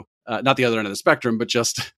 who, not the other end of the spectrum, but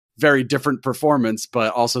just very different performance,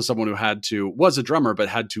 but also someone who was a drummer, but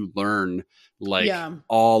had to learn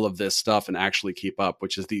all of this stuff and actually keep up,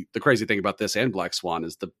 which is the crazy thing about this and Black Swan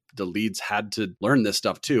is the leads had to learn this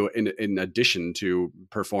stuff too, in addition to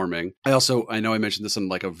performing. I know I mentioned this in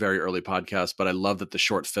like a very early podcast, but I love that the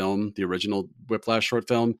short film, the original Whiplash short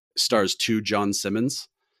film, stars two John Simmons.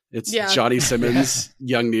 It's Johnny Simmons,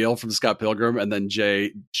 young Neil from Scott Pilgrim, and then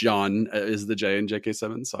John is the J in J.K.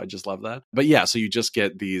 Simmons. So I just love that. But yeah, so you just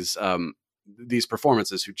get these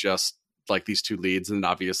performances who just like these two leads, and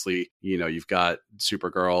obviously you've got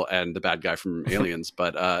Supergirl and the bad guy from Aliens,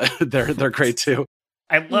 but they're great too.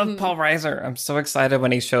 I love Paul Reiser. I'm so excited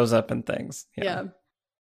when he shows up in things. Yeah.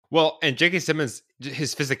 Well, and J.K. Simmons,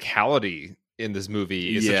 his physicality in this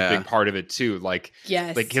movie is such a big part of it too. Like,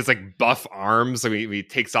 like his like buff arms. I mean, he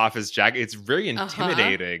takes off his jacket. It's very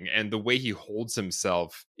intimidating, and the way he holds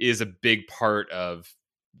himself is a big part of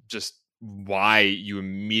just why you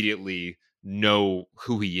immediately know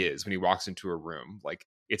who he is when he walks into a room. Like,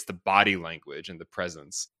 it's the body language and the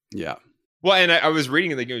presence. Yeah. Well, and I was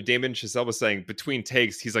reading that, Damon Chazelle was saying between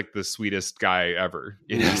takes, he's like the sweetest guy ever.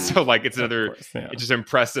 So like it's another it's just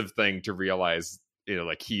impressive thing to realize,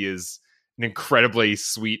 like he is an incredibly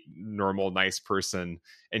sweet, normal, nice person,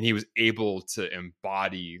 and he was able to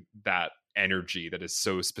embody that energy that is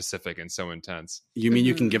so specific and so intense. You mean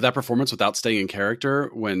you can give that performance without staying in character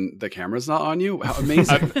when the camera's not on you? How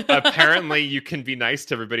amazing. Apparently you can be nice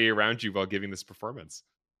to everybody around you while giving this performance.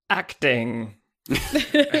 Acting.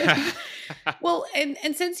 Well,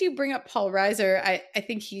 and since you bring up Paul Reiser, I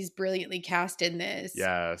think he's brilliantly cast in this.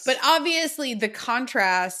 Yes. But obviously the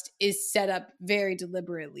contrast is set up very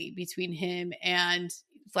deliberately between him and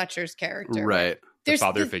Fletcher's character. Right. The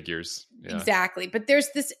father figures. Yeah. Exactly. But there's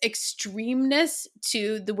this extremeness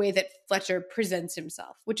to the way that Fletcher presents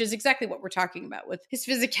himself, which is exactly what we're talking about with his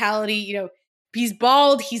physicality. He's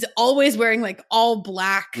bald. He's always wearing like all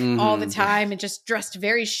black all the time and just dressed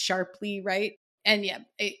very sharply, right? And yeah,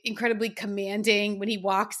 incredibly commanding when he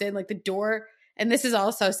walks in, like the door. And this is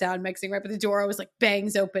also sound mixing, right? But the door always like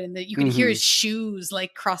bangs open and you can hear his shoes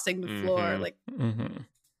like crossing the floor. Like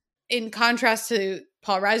in contrast to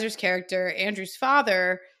Paul Reiser's character, Andrew's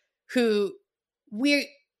father, who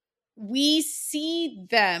we see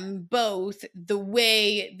them both the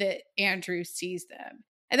way that Andrew sees them.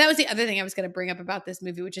 And that was the other thing I was going to bring up about this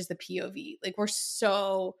movie, which is the POV. Like we're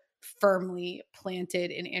so firmly planted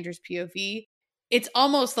in Andrew's POV. It's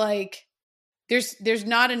almost like there's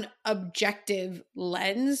not an objective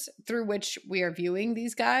lens through which we are viewing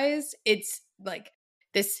these guys. It's like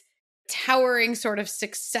this towering sort of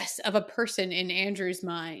success of a person in Andrew's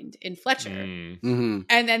mind in Fletcher. And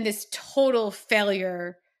then this total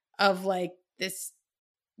failure of like this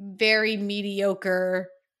very mediocre,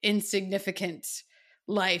 insignificant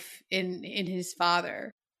life in his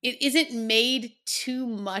father. It isn't made too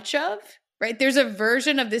much of, right? There's a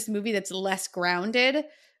version of this movie that's less grounded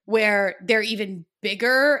where they're even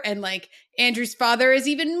bigger and like Andrew's father is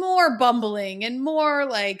even more bumbling and more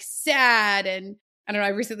like sad. And I don't know,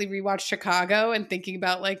 I recently rewatched Chicago and thinking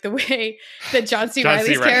about like the way that John C.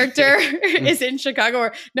 Reilly's character is in Chicago,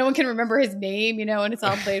 where no one can remember his name, and it's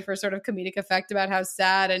all played for sort of comedic effect about how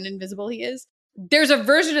sad and invisible he is. There's a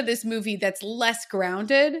version of this movie that's less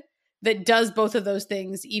grounded that does both of those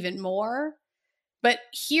things even more. But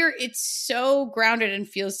here it's so grounded and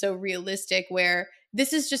feels so realistic, where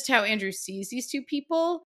this is just how Andrew sees these two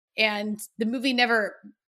people. And the movie never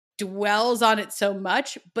dwells on it so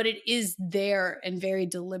much, but it is there and very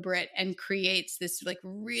deliberate and creates this like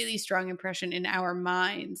really strong impression in our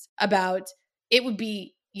minds about it would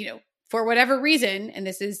be, for whatever reason, and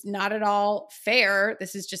this is not at all fair,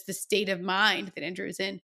 this is just the state of mind that Andrew is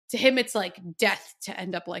in. To him, it's like death to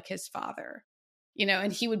end up like his father,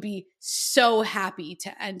 and he would be so happy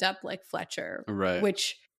to end up like Fletcher, right?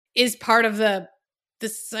 Which is part of the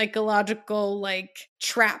psychological like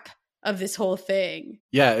trap of this whole thing.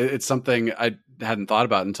 Yeah, it's something I hadn't thought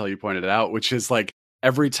about until you pointed it out, which is like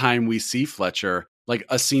every time we see Fletcher, like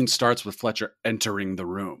a scene starts with Fletcher entering the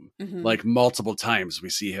room. Like multiple times we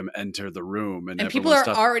see him enter the room. And people are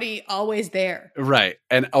already always there. Right.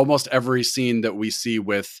 And almost every scene that we see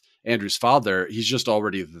with Andrew's father, he's just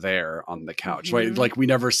already there on the couch, right? Like we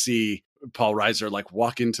never see Paul Reiser like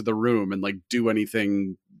walk into the room and like do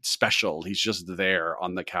anything special. He's just there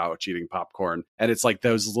on the couch eating popcorn. And it's like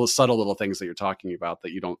those little subtle little things that you're talking about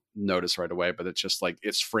that you don't notice right away, but it's just like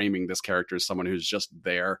it's framing this character as someone who's just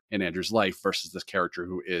there in Andrew's life versus this character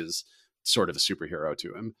who is sort of a superhero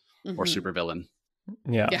to him or supervillain.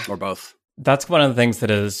 Yeah. Or both. That's one of the things that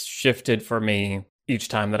has shifted for me each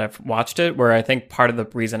time that I've watched it, where I think part of the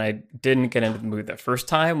reason I didn't get into the movie the first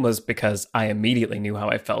time was because I immediately knew how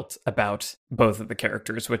I felt about both of the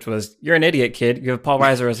characters, which was, you're an idiot, kid. You have Paul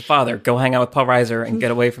Reiser as a father. Go hang out with Paul Reiser and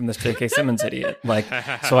get away from this J.K. Simmons idiot. Like,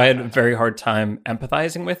 so I had a very hard time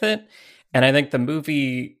empathizing with it. And I think the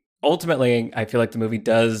movie, ultimately, I feel like the movie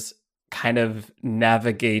does kind of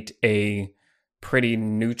navigate a pretty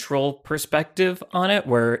neutral perspective on it,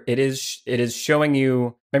 where it is showing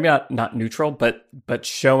you, maybe not neutral, but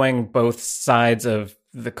showing both sides of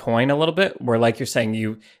the coin a little bit, where, like you're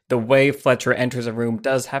saying, the way Fletcher enters a room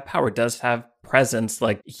does have power, does have presence.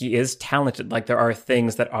 Like, he is talented. Like, there are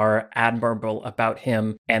things that are admirable about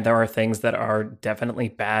him, and there are things that are definitely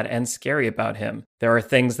bad and scary about him. There are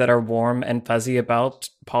things that are warm and fuzzy about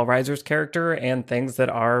Paul Reiser's character, and things that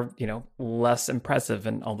are, less impressive,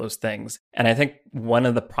 and all those things. And I think one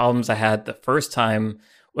of the problems I had the first time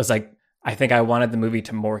was like, I think I wanted the movie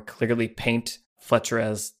to more clearly paint Fletcher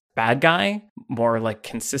as bad guy more like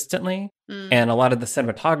consistently. And a lot of the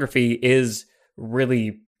cinematography is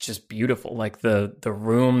really just beautiful. Like the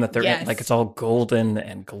room that they're in, like it's all golden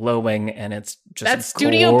and glowing, and it's just that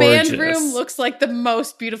studio band gorgeous. room looks like the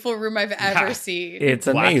most beautiful room I've ever seen. It's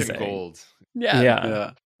Black amazing. and gold.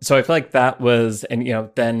 Yeah. So I feel like that was, and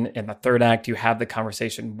then in the third act, you have the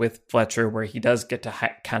conversation with Fletcher where he does get to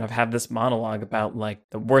kind of have this monologue about like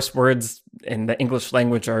the worst words in the English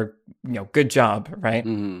language are, good job, right?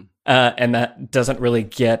 Mm-hmm. And that doesn't really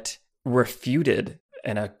get refuted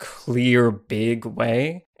in a clear, big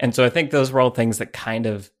way. And so I think those were all things that kind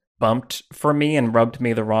of bumped for me and rubbed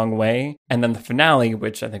me the wrong way. And then the finale,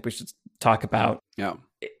 which I think we should talk about,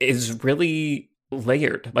 is really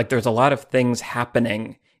layered. Like there's a lot of things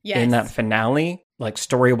happening in that finale, like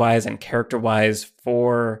story-wise and character-wise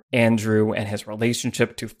for Andrew and his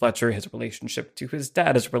relationship to Fletcher, his relationship to his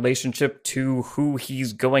dad, his relationship to who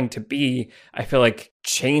he's going to be, I feel like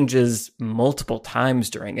changes multiple times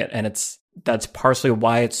during it. And that's partially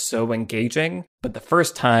why it's so engaging. But the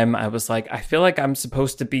first time I was like, I feel like I'm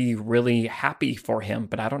supposed to be really happy for him,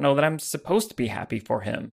 but I don't know that I'm supposed to be happy for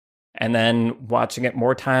him. And then watching it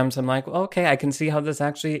more times, I'm like, well, okay, I can see how this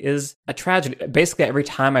actually is a tragedy. Basically, every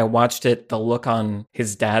time I watched it, the look on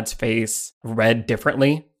his dad's face read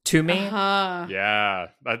differently to me. Yeah,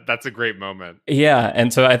 that's a great moment. Yeah,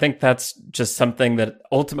 and so I think that's just something that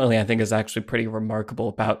ultimately I think is actually pretty remarkable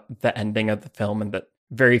about the ending of the film, and that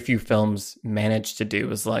very few films manage to do,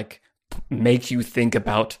 is like make you think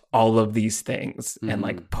about all of these things and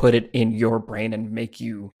like put it in your brain and make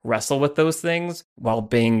you wrestle with those things while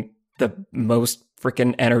being the most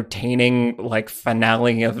freaking entertaining like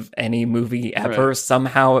finale of any movie ever. Right.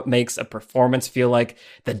 Somehow it makes a performance feel like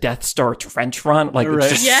the Death Star trench run. Like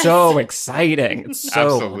it's just so exciting. It's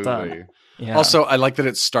so well done. Yeah. Also, I like that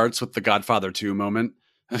it starts with the Godfather 2 moment.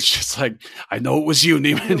 It's just like, I know it was you,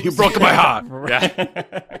 Neiman. You broke my heart.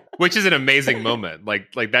 Yeah. Which is an amazing moment.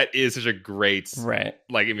 Like that is such a great, right.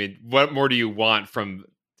 Like, I mean, what more do you want from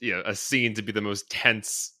a scene to be the most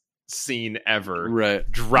tense scene ever? Right.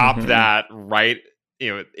 Drop that right.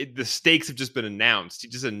 The stakes have just been announced. He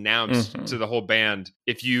just announced to the whole band,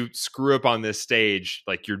 if you screw up on this stage,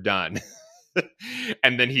 like you're done.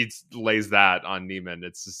 And then he lays that on Neiman.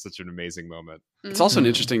 It's just such an amazing moment. It's also an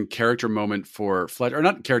interesting character moment for Fletcher, or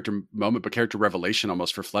not character moment, but character revelation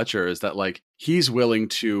almost for Fletcher, is that like he's willing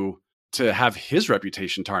to have his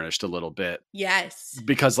reputation tarnished a little bit. Yes.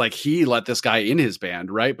 Because like he let this guy in his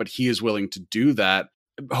band, right? But he is willing to do that,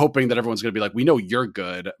 hoping that everyone's going to be like, we know you're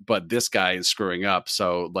good, but this guy is screwing up.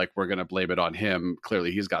 So like, we're going to blame it on him.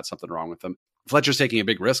 Clearly he's got something wrong with him. Fletcher's taking a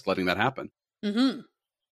big risk letting that happen. Mm-hmm.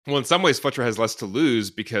 Well, in some ways, Fletcher has less to lose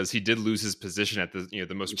because he did lose his position at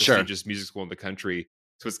the most prestigious music school in the country.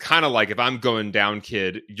 So it's kind of like, if I'm going down,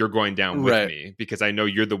 kid, you're going down with me because I know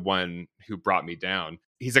you're the one who brought me down.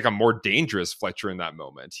 He's like a more dangerous Fletcher in that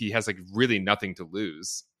moment. He has like really nothing to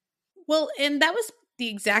lose. Well, and that was the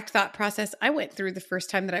exact thought process I went through the first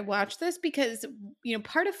time that I watched this, because,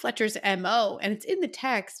 part of Fletcher's MO, and it's in the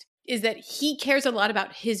text, is that he cares a lot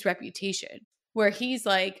about his reputation, where he's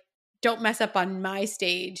like, don't mess up on my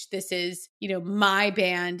stage. This is, my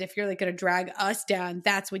band. If you're like going to drag us down,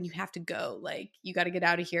 that's when you have to go. Like, you got to get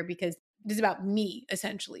out of here because this is about me,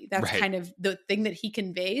 essentially. That's kind of the thing that he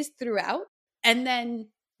conveys throughout. And then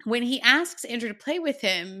when he asks Andrew to play with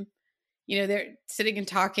him, they're sitting and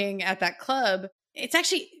talking at that club.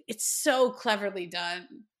 It's so cleverly done.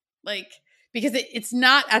 Like, because it's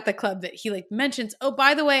not at the club that he like mentions, oh,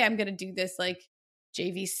 by the way, I'm going to do this like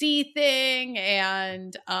JVC thing,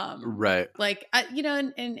 and like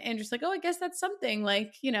and Andrew's like, oh, I guess that's something,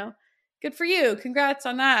 like, good for you, congrats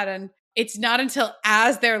on that. And it's not until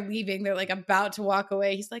as they're leaving, they're like about to walk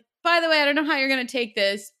away, he's like, by the way, I don't know how you're gonna take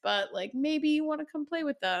this, but like maybe you want to come play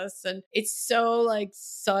with us. And it's so like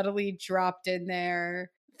subtly dropped in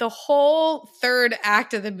there. The whole third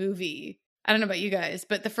act of the movie, I don't know about you guys,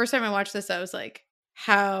 but the first time I watched this, I was like,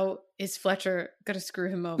 how is Fletcher going to screw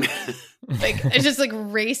him over? Like, it's just like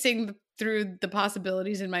racing through the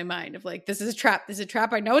possibilities in my mind of like, this is a trap. This is a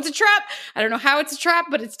trap. I know it's a trap. I don't know how it's a trap,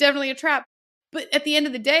 but it's definitely a trap. But at the end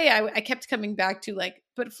of the day, I kept coming back to like,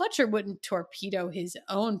 but Fletcher wouldn't torpedo his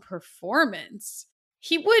own performance.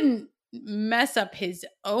 He wouldn't mess up his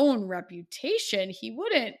own reputation. He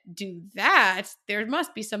wouldn't do that. There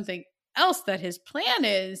must be something else that his plan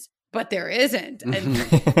is, but there isn't.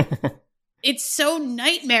 And it's so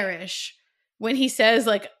nightmarish when he says,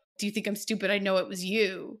 like, do you think I'm stupid? I know it was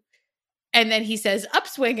you. And then he says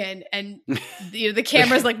upswinging, and the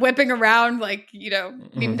camera's like whipping around, like,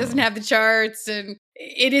 Nina doesn't have the charts, and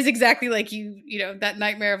it is exactly like that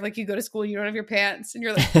nightmare of like you go to school and you don't have your pants and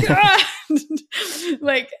you're like, ah!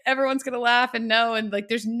 Like everyone's gonna laugh and know, and like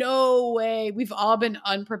there's no way. We've all been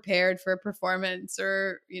unprepared for a performance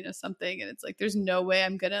or something, and it's like there's no way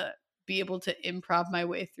I'm gonna be able to improv my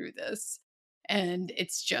way through this, and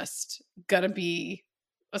it's just gonna be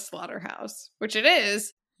a slaughterhouse, which it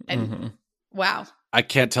is. And wow. I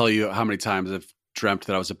can't tell you how many times I've dreamt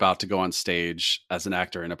that I was about to go on stage as an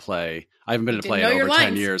actor in a play. I haven't been in a play in over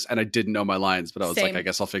 10 years, and I didn't know my lines, but I was like, I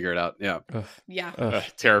guess I'll figure it out. Yeah. Yeah.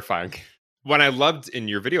 Terrifying. What I loved in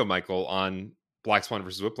your video, Michael, on Black Swan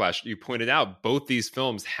versus Whiplash, you pointed out both these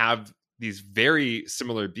films have these very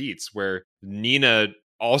similar beats where Nina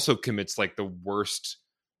also commits like the worst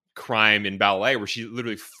crime in ballet, where she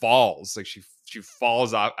literally falls. Like she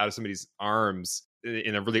falls out of somebody's arms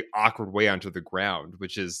in a really awkward way onto the ground,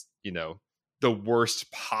 which is, the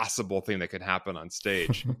worst possible thing that could happen on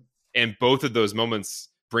stage. And both of those moments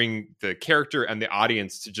bring the character and the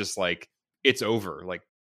audience to just like, it's over. Like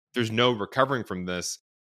there's no recovering from this.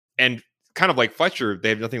 And kind of like Fletcher, they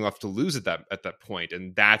have nothing left to lose at that point.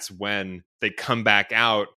 And that's when they come back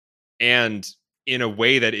out, and in a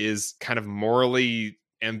way that is kind of morally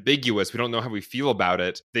ambiguous. We don't know how we feel about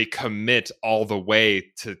it. They commit all the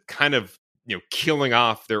way to kind of, killing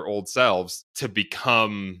off their old selves to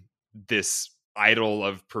become this idol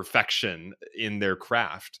of perfection in their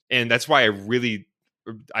craft. And that's why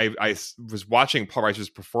I was watching Paul Reiser's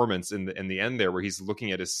performance in the end there, where he's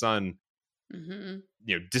looking at his son,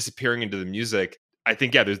 disappearing into the music. I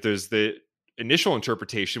think, there's the initial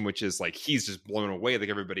interpretation, which is like, he's just blown away like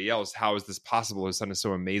everybody else. How is this possible? His son is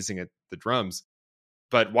so amazing at the drums.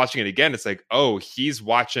 But watching it again, it's like, oh, he's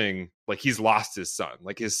watching, like he's lost his son.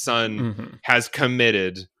 Like his son has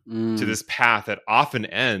committed to this path that often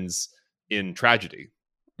ends in tragedy.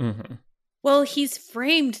 Well, he's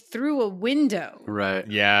framed through a window. Right.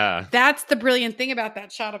 Yeah. That's the brilliant thing about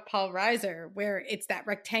that shot of Paul Reiser, where it's that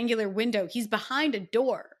rectangular window. He's behind a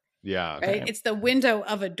door. Yeah. Right. Okay. It's the window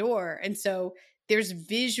of a door. And so there's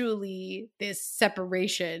visually this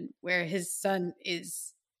separation where his son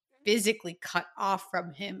is physically cut off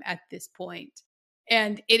from him at this point.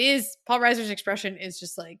 And it is, Paul Reiser's expression is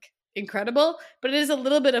just like incredible, but it is a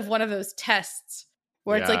little bit of one of those tests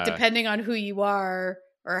where it's like, depending on who you are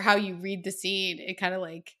or how you read the scene, it kind of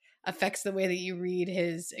like affects the way that you read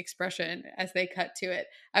his expression as they cut to it.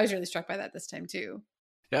 I was really struck by that this time too.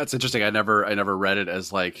 Yeah, it's interesting. I never read it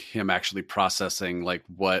as like him actually processing like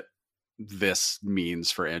what this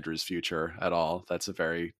means for Andrew's future at all. That's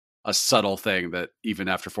a subtle thing that even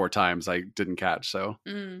after 4 times I didn't catch. So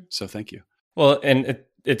thank you. Well, and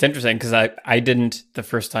it's interesting because I didn't the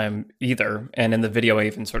first time either. And in the video, I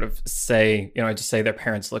even sort of say, I just say their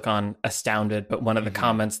parents look on astounded. But one of the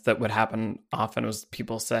comments that would happen often was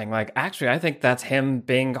people saying like, actually, I think that's him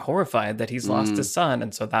being horrified that he's lost his son.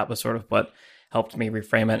 And so that was sort of what helped me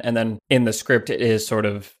reframe it. And then in the script, it is sort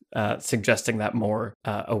of suggesting that more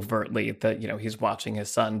overtly, that, he's watching his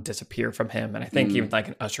son disappear from him. And I think even like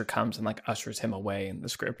an usher comes and like ushers him away in the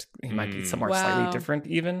script. He might be somewhere slightly different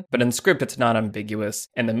even. But in the script, it's not ambiguous.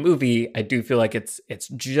 In the movie, I do feel like it's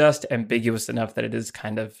just ambiguous enough that it is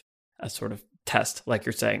kind of a sort of test, like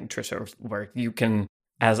you're saying, Trisha, where you can,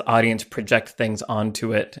 as audience, project things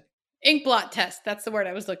onto it. Ink blot test. That's the word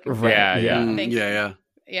I was looking for. Yeah.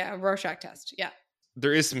 Yeah, Rorschach test. Yeah.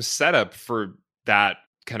 There is some setup for that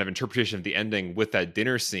kind of interpretation of the ending with that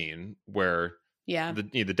dinner scene where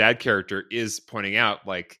the dad character is pointing out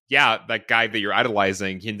like, that guy that you're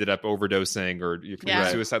idolizing, he ended up overdosing or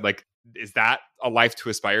committed suicide. Like, is that a life to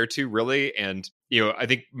aspire to, really? And, I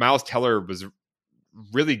think Miles Teller was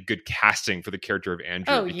really good casting for the character of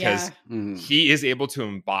Andrew because he is able to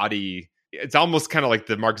embody, it's almost kind of like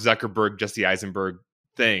the Mark Zuckerberg, Jesse Eisenberg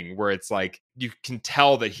thing, where it's like you can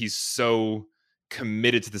tell that he's so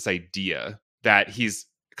committed to this idea that he's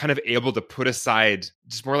kind of able to put aside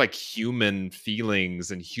just more like human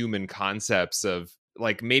feelings and human concepts of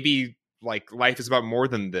like, maybe like life is about more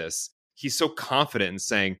than this. He's so confident in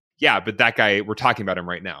saying, but that guy, we're talking about him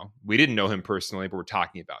right now. We didn't know him personally, but we're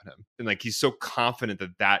talking about him. And like, he's so confident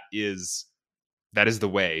that is the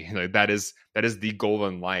way, that is the goal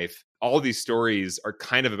in life. All these stories are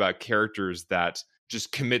kind of about characters that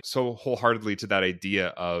just commit so wholeheartedly to that idea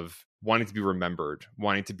of wanting to be remembered,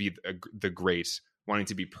 wanting to be the great, wanting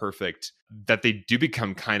to be perfect, that they do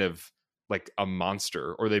become kind of like a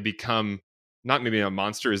monster, or they become, not maybe a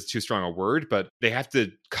monster is too strong a word, but they have to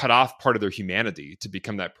cut off part of their humanity to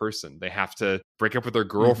become that person. They have to break up with their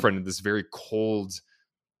girlfriend in this very cold,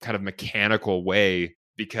 kind of mechanical way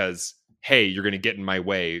because hey, you're going to get in my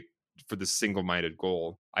way for this single-minded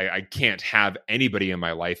goal. I can't have anybody in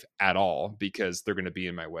my life at all because they're going to be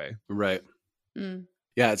in my way. Right.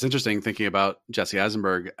 Yeah, it's interesting thinking about Jesse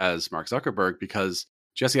Eisenberg as Mark Zuckerberg, because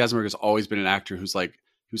Jesse Eisenberg has always been an actor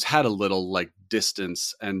who's had a little like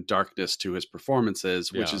distance and darkness to his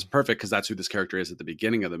performances, which is perfect because that's who this character is at the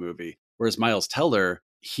beginning of the movie. Whereas Miles Teller,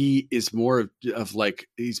 he is more of like,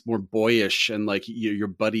 he's more boyish and like your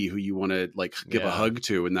buddy who you want to like give a hug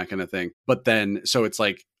to and that kind of thing. But then, so it's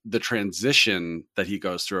like the transition that he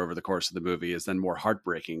goes through over the course of the movie is then more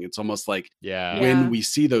heartbreaking. It's almost like when we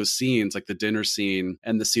see those scenes, like the dinner scene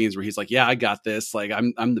and the scenes where he's like, yeah, I got this. Like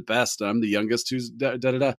I'm the best. I'm the youngest who's da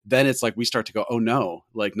da da. Then it's like we start to go, oh no,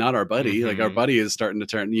 like not our buddy. Like our buddy is starting to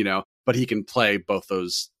turn, but he can play both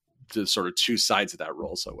those the sort of two sides of that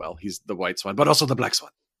role so well. He's the white swan, but also the black swan.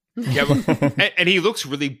 Yeah, and he looks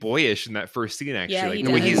really boyish in that first scene. Actually, like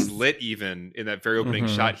the way he's lit, even in that very opening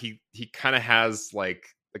shot, he kind of has like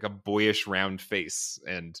a boyish round face,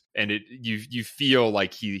 and you feel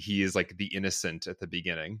like he is like the innocent at the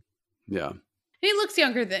beginning. Yeah. He looks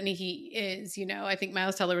younger than he is, I think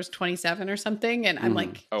Miles Teller was 27 or something. And I'm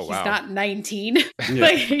like, he's not 19,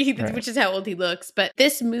 which is how old he looks. But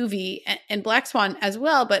this movie and Black Swan as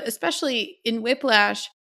well, but especially in Whiplash,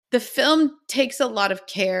 the film takes a lot of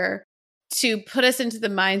care to put us into the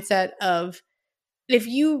mindset of, if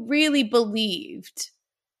you really believed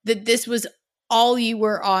that this was all you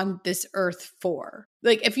were on this earth for,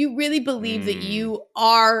 like if you really believe that you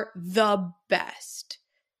are the best,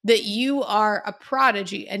 that you are a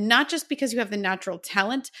prodigy, and not just because you have the natural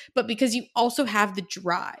talent, but because you also have the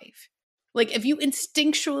drive. Like if you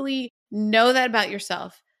instinctually know that about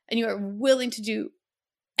yourself and you are willing to do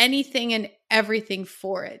anything and everything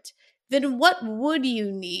for it, then what would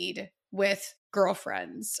you need with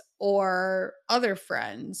girlfriends or other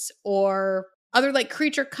friends or other like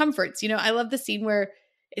creature comforts? I love the scene where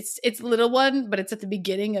it's little one, but it's at the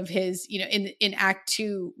beginning of his, in act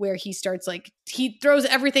 2, where he starts like, he throws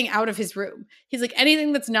everything out of his room. He's like,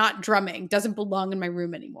 anything that's not drumming doesn't belong in my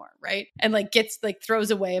room anymore. Right. And like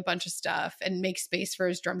throws away a bunch of stuff and makes space for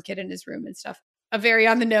his drum kit in his room and stuff. A very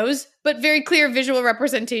on the nose, but very clear visual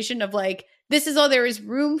representation of like, this is all there is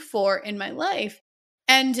room for in my life.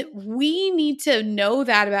 And we need to know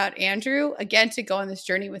that about Andrew, again, to go on this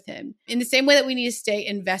journey with him. In the same way that we need to stay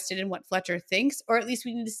invested in what Fletcher thinks, or at least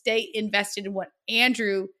we need to stay invested in what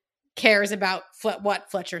Andrew cares about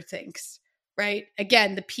what Fletcher thinks, right?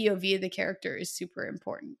 Again, the POV of the character is super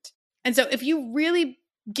important. And so if you really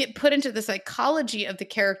get put into the psychology of the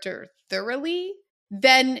character thoroughly,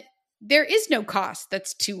 then there is no cost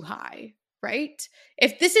that's too high, right?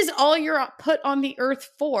 If this is all you're put on the earth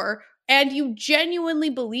for, and you genuinely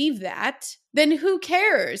believe that, then who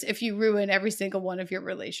cares if you ruin every single one of your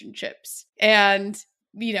relationships and,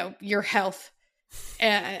 your health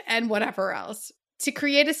and whatever else? To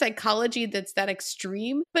create a psychology that's that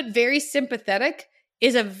extreme, but very sympathetic,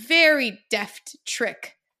 is a very deft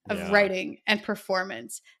trick of writing and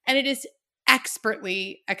performance. And it is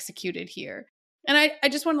expertly executed here. And I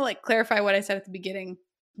just want to like clarify what I said at the beginning,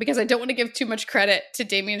 because I don't want to give too much credit to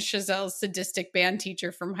Damien Chazelle's sadistic band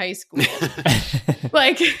teacher from high school.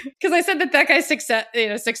 Like, because I said that guy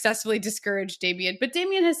successfully discouraged Damien. But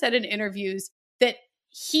Damien has said in interviews that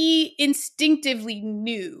he instinctively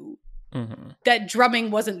knew that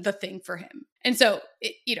drumming wasn't the thing for him. And so,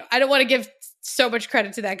 I don't want to give so much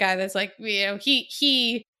credit to that guy that's like,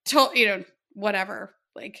 he told, whatever,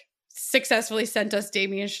 like successfully sent us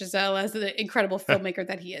Damien Chazelle as the incredible filmmaker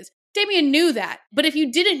that he is. Damien knew that. But if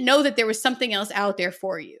you didn't know that there was something else out there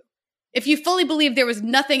for you, if you fully believed there was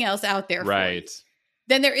nothing else out there for you,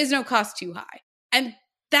 then there is no cost too high. And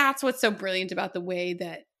that's what's so brilliant about the way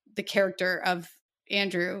that the character of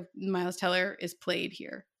Andrew Miles Teller is played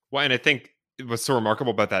here. Well, and I think what's so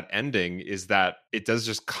remarkable about that ending is that it does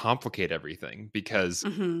just complicate everything, because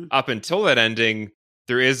up until that ending,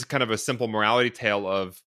 there is kind of a simple morality tale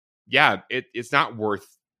of, it's not worth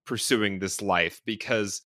pursuing this life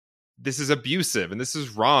because this is abusive and this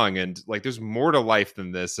is wrong, and like there's more to life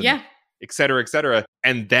than this, and et cetera, et cetera.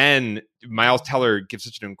 And then Miles Teller gives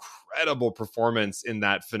such an incredible performance in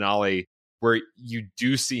that finale where you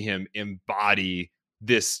do see him embody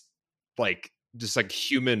this like just like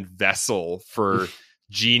human vessel for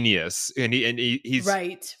genius, and he's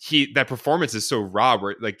right. That performance is so raw,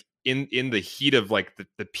 where like in the heat of like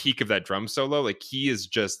the peak of that drum solo, like he is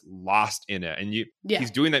just lost in it, and he's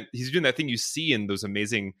doing that thing you see in those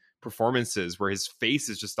amazing performances where his face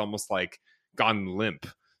is just almost like gone limp,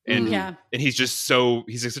 and he's just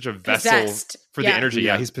he's like such a vessel possessed for the energy.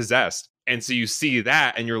 He's possessed. And so you see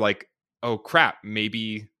that and you're like, oh crap,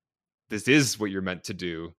 maybe this is what you're meant to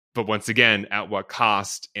do. But once again, at what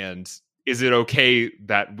cost? And is it okay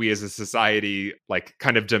that we as a society like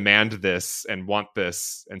kind of demand this and want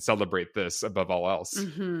this and celebrate this above all else?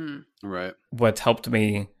 Right. What's helped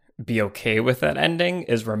me be okay with that ending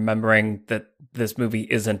is remembering that this movie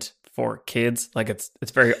isn't for kids. Like it's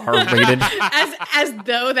very R-rated. as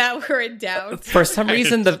though that were in doubt. For some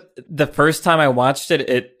reason, the first time I watched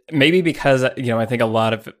it maybe because, I think a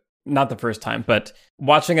lot of, not the first time, but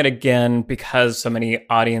watching it again because so many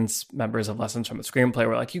audience members of Lessons from a Screenplay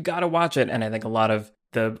were like, you got to watch it. And I think a lot of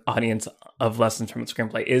the audience of Lessons from a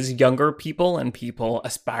Screenplay is younger people and people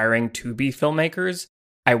aspiring to be filmmakers.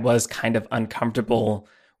 I was kind of uncomfortable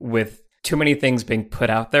with too many things being put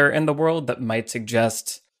out there in the world that might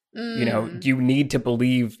suggest, you need to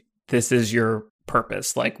believe this is your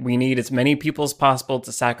purpose. Like, we need as many people as possible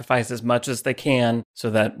to sacrifice as much as they can so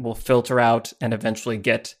that we'll filter out and eventually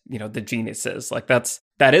get, the geniuses. Like,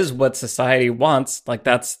 that is what society wants. Like,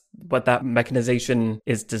 that's what that mechanization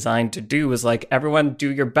is designed to do, is like, everyone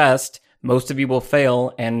do your best. Most of you will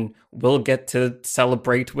fail, and we'll get to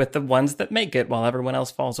celebrate with the ones that make it while everyone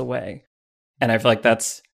else falls away. And I feel like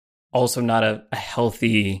that's also not a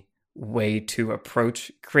healthy way to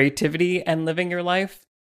approach creativity and living your life.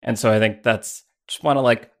 And so I think just want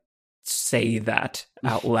to say that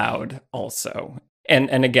out loud also.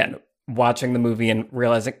 And again, watching the movie and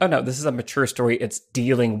realizing, oh no, this is a mature story. It's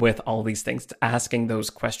dealing with all these things, asking those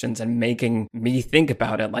questions and making me think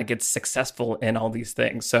about it, like it's successful in all these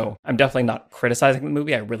things. So I'm definitely not criticizing the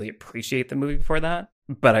movie. I really appreciate the movie for that.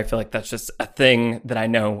 But I feel like that's just a thing that I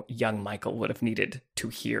know young Michael would have needed to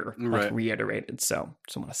hear, reiterated. So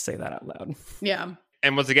just want to say that out loud. Yeah.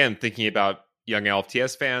 And once again, thinking about young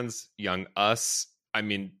LFTS fans, young us, I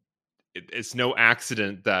mean, it's no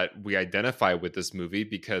accident that we identify with this movie,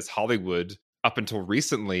 because Hollywood, up until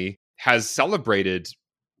recently, has celebrated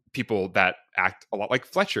people that act a lot like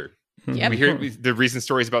Fletcher. Yep. We hear the recent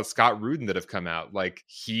stories about Scott Rudin that have come out. Like,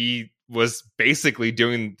 he was basically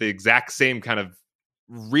doing the exact same kind of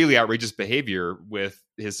really outrageous behavior with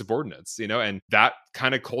his subordinates, and that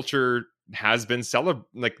kind of culture has been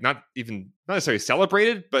not necessarily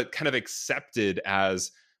celebrated, but kind of accepted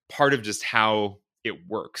as part of just how it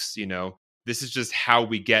works. This is just how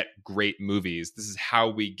we get great movies. This is how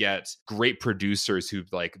we get great producers who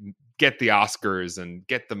get the Oscars and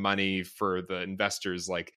get the money for the investors.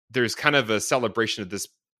 Like, there's kind of a celebration of this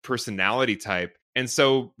personality type. And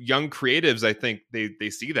so young creatives, I think they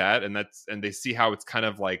see that, and they see how it's kind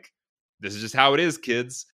of like, this is just how it is,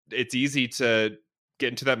 kids. It's easy to get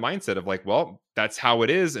into that mindset of like, well, that's how it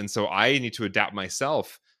is. And so I need to adapt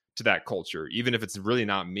myself to that culture, even if it's really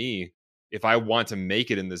not me. If I want to make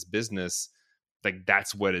it in this business, like,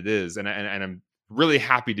 that's what it is. And I'm really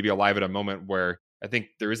happy to be alive at a moment where I think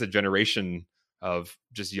there is a generation of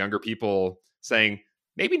just younger people saying,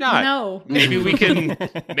 maybe not. No. Maybe we can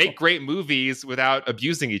make great movies without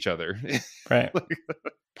abusing each other. Right.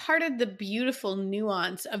 Part of the beautiful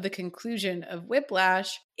nuance of the conclusion of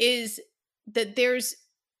Whiplash is that there's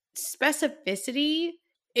specificity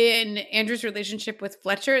in Andrew's relationship with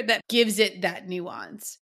Fletcher that gives it that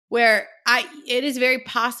nuance, where it is very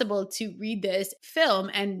possible to read this film,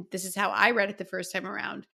 and this is how I read it the first time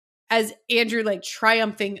around, as Andrew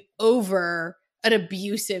triumphing over an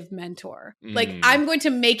abusive mentor. Like, I'm going to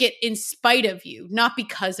make it in spite of you, not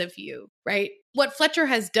because of you, right? What Fletcher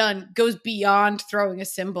has done goes beyond throwing a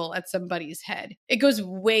symbol at somebody's head. It goes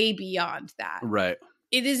way beyond that. Right.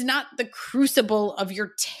 It is not the crucible of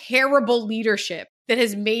your terrible leadership that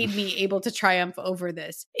has made me able to triumph over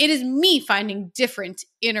this. It is me finding different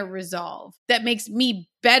inner resolve that makes me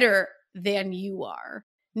better than you are.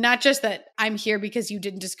 Not just that I'm here because you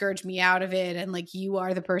didn't discourage me out of it and you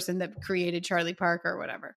are the person that created Charlie Parker or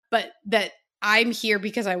whatever, but that I'm here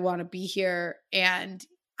because I want to be here and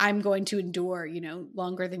I'm going to endure,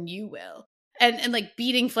 longer than you will. And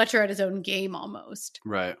beating Fletcher at his own game almost.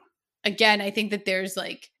 Right. Again, I think that there's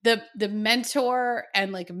the mentor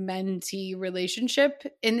and mentee relationship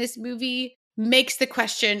in this movie makes the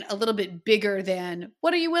question a little bit bigger than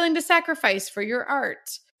what are you willing to sacrifice for your art?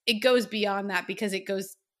 It goes beyond that because it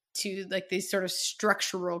goes to these sort of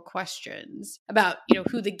structural questions about,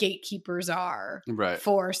 who the gatekeepers are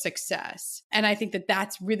for success. And I think that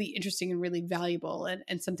that's really interesting and really valuable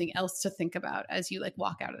and something else to think about as you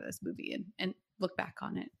walk out of this movie and look back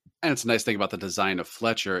on it. And it's a nice thing about the design of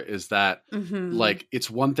Fletcher is that like,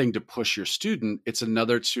 it's one thing to push your student. It's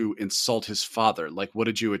another to insult his father. Like, what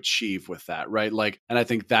did you achieve with that? Right. Like, and I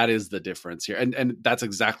think that is the difference here. And that's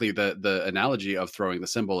exactly the analogy of throwing the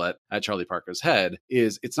symbol at Charlie Parker's head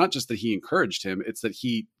is it's not just that he encouraged him. It's that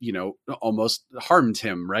he, you know, almost harmed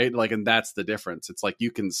him. Right. Like, and that's the difference. It's like,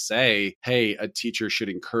 you can say, hey, a teacher should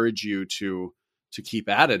encourage you to keep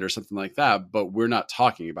at it or something like that. But we're not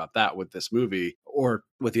talking about that with this movie or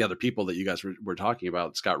with the other people that you guys were talking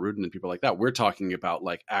about, Scott Rudin and people like that. We're talking about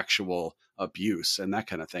like actual abuse and that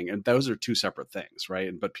kind of thing. And those are two separate things,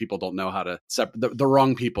 right? But people don't know how to separate, the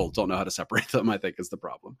wrong people don't know how to separate them, I think is the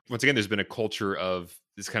problem. Once again, there's been a culture of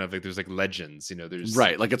this kind of like, there's like legends, you know, there's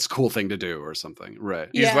right. Like it's a cool thing to do or something. Right.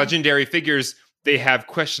 These legendary figures, they have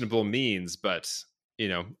questionable means, but you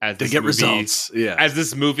know, as they get results. Yeah. As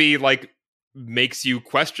this movie like makes you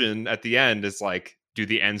question at the end, it's like, do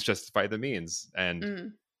the ends justify the means?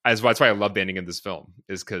 And that's why I love banding in this film,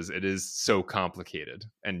 is because it is so complicated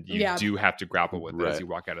and you do have to grapple with it as you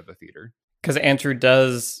walk out of the theater. Because Andrew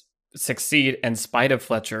does succeed in spite of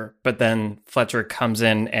Fletcher, but then Fletcher comes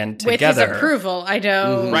in and together. With his approval, I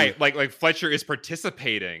know. Right. Like Fletcher is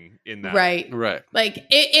participating in that. Right. Like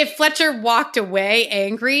if Fletcher walked away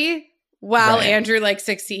angry while Andrew like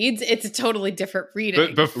succeeds, it's a totally different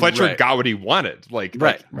reading. But Fletcher got what he wanted. Like,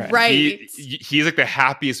 right. He's like the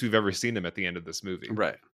happiest we've ever seen him at the end of this movie.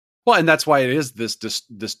 Right. Well, and that's why it is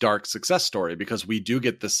this dark success story, because we do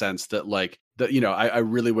get the sense that like that, you know, I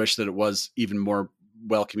really wish that it was even more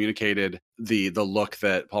well communicated, the look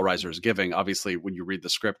that Paul Reiser is giving. Obviously, when you read the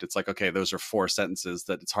script, it's like, okay, those are 4 sentences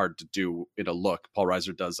that it's hard to do in a look. Paul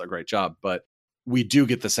Reiser does a great job, but we do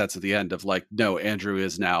get the sense at the end of like, no, Andrew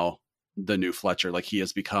is now the new Fletcher. Like he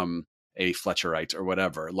has become a Fletcherite or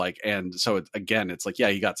whatever. Like, and so it's like, yeah,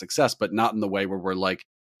 he got success, but not in the way where we're like,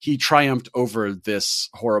 he triumphed over this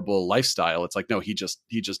horrible lifestyle. It's like, no, he just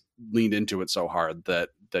leaned into it so hard that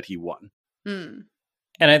he won. And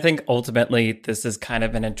I think ultimately this is kind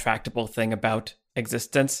of an intractable thing about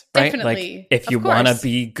existence, right? Definitely. Like if you want to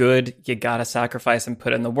be good, you got to sacrifice and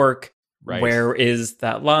put in the work. Right. Where is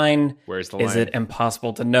that line? Where's the line? Is it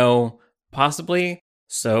impossible to know? Possibly.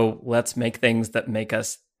 So let's make things that make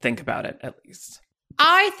us think about it, at least.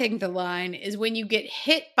 I think the line is when you get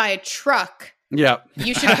hit by a truck. Yeah.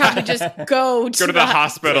 You should probably just go to the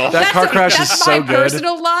hospital. That car crash is so good. That's my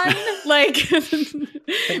personal line. Like,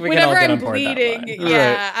 whenever I'm bleeding,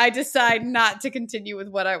 I decide not to continue with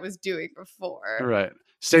what I was doing before. Right.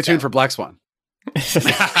 Stay tuned for Black Swan.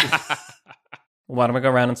 Why don't we go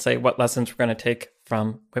around and say what lessons we're going to take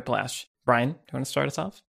from Whiplash? Brian, do you want to start us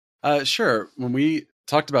off? Sure. When we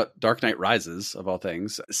talked about Dark Knight Rises, of all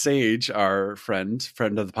things, Sage, our friend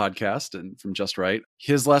of the podcast and from Just Right,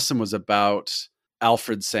 his lesson was about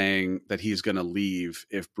Alfred saying that he's going to leave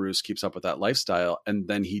if Bruce keeps up with that lifestyle. And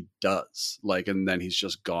then he does, like, and then he's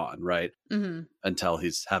just gone, right? Mm-hmm. Until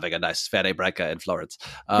he's having a nice Fede Breca in Florence.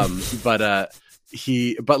 But I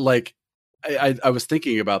was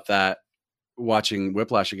thinking about that watching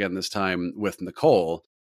Whiplash again this time with Nicole,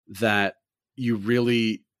 that you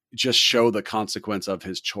really just show the consequence of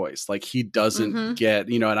his choice. Like he doesn't get,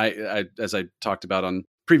 you know, and I, as I talked about on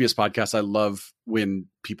previous podcasts, I love when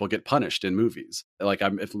people get punished in movies. Like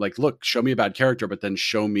look, show me a bad character, but then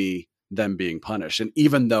show me them being punished. And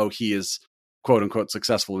even though he is quote unquote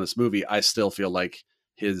successful in this movie, I still feel like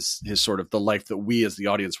his sort of the life that we as the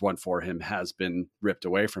audience want for him has been ripped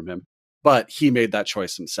away from him. But he made that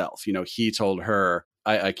choice himself. You know, he told her,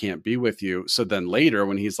 I can't be with you. So then later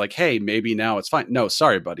when he's like, hey, maybe now it's fine. No,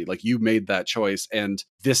 sorry, buddy. Like you made that choice and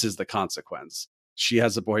this is the consequence. She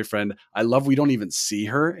has a boyfriend. I love we don't even see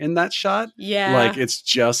her in that shot. Yeah. Like it's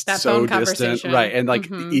just that so distant. Right. And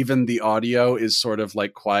like even the audio is sort of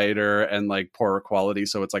like quieter and like poorer quality.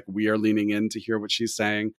 So it's like we are leaning in to hear what she's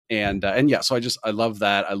saying. And yeah, so I love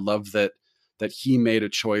that. I love that he made a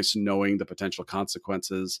choice knowing the potential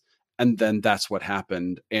consequences. And then that's what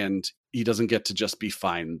happened. And he doesn't get to just be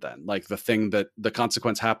fine then. Like the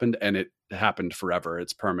consequence happened and it happened forever.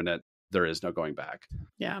 It's permanent. There is no going back.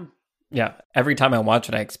 Yeah. Yeah. Every time I watch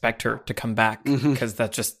it, I expect her to come back because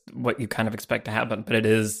that's just what you kind of expect to happen. But it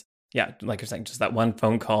is, yeah, like you're saying, just that one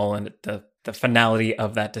phone call and the finality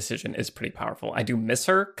of that decision is pretty powerful. I do miss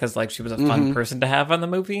her because like she was a fun person to have on the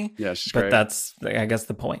movie. Yeah, she's great. But that's, I guess,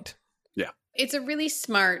 the point. Yeah. It's a really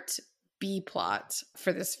smart B plot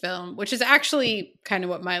for this film, which is actually kind of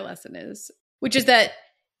what my lesson is, which is that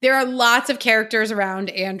there are lots of characters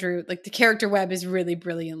around Andrew. Like the character web is really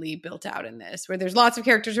brilliantly built out in this, where there's lots of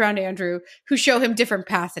characters around Andrew who show him different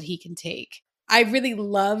paths that he can take. I really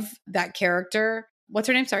love that character. What's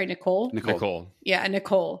her name? Sorry, Nicole? Nicole. Yeah,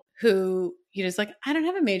 Nicole, who, you know, is like, I don't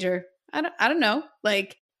have a major. I don't know.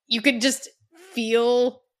 Like, you could just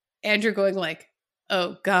feel Andrew going like,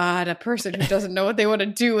 oh God, a person who doesn't know what they want to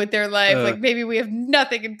do with their life. Like, maybe we have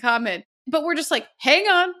nothing in common. But we're just like, hang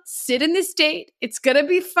on, sit in this date. It's going to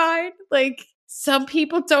be fine. Like, some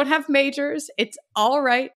people don't have majors. It's all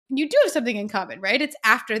right. You do have something in common, right? It's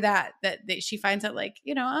after that she finds out, like,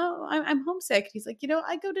 you know, oh, I'm homesick. He's like, you know,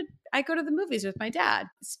 I go to the movies with my dad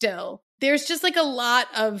still. There's just like a lot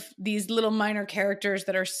of these little minor characters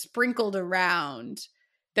that are sprinkled around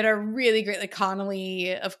that are really great. Like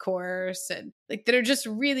Connolly, of course, and like that are just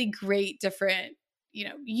really great, different, you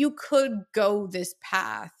know, you could go this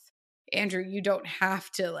path. Andrew, you don't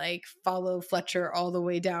have to like follow Fletcher all the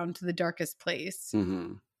way down to the darkest place.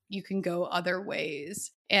 Mm-hmm. You can go other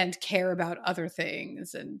ways and care about other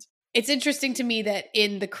things. And it's interesting to me that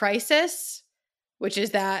in The Crisis, which is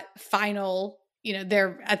that final, you know,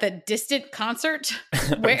 they're at the distant concert.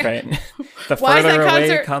 Where, right. The further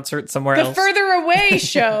away concert somewhere else. The further away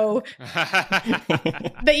show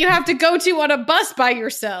that you have to go to on a bus by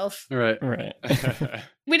yourself. Right.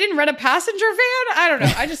 We didn't rent a passenger van? I don't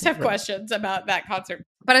know. I just have questions about that concert.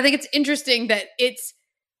 But I think it's interesting that it's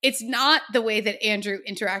not the way that Andrew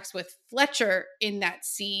interacts with Fletcher in that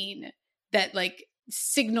scene that like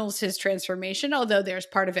signals his transformation, although there's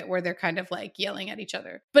part of it where they're kind of like yelling at each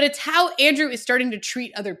other. But it's how Andrew is starting to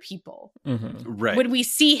treat other people. Mm-hmm. Right. When we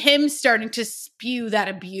see him starting to spew that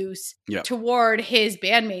abuse toward his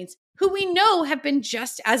bandmates, who we know have been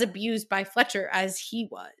just as abused by Fletcher as he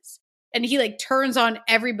was. And he like turns on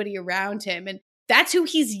everybody around him. And that's who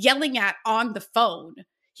he's yelling at on the phone.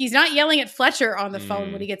 He's not yelling at Fletcher on the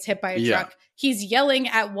phone when he gets hit by a truck. He's yelling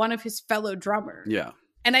at one of his fellow drummers. Yeah.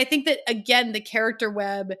 And I think that, again, the character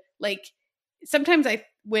web, like sometimes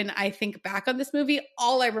when I think back on this movie,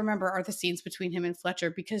 all I remember are the scenes between him and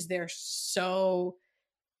Fletcher because they're so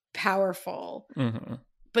powerful. Mm-hmm.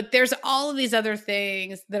 But there's all of these other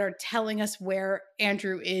things that are telling us where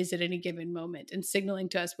Andrew is at any given moment and signaling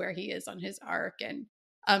to us where he is on his arc and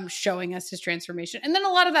showing us his transformation. And then a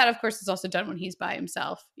lot of that, of course, is also done when he's by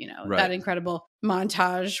himself. You know, that incredible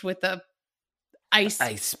montage with the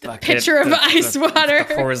ice bucket, pitcher of ice water.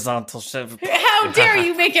 The horizontal shift. How dare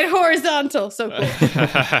you make it horizontal? So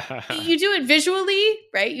cool. You do it visually,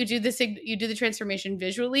 right? You do the transformation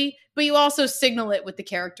visually, but you also signal it with the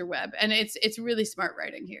character web. And it's really smart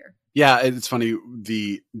writing here. Yeah, it's funny.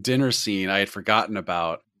 The dinner scene I had forgotten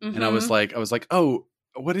about. Mm-hmm. And I was like, oh,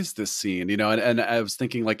 what is this scene? You know, and I was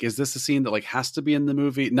thinking, like, is this a scene that like has to be in the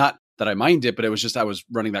movie? Not that I mind it, but it was just I was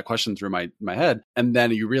running that question through my head. And then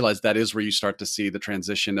you realize that is where you start to see the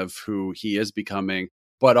transition of who he is becoming,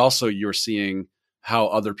 but also you're seeing how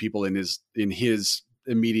other people in his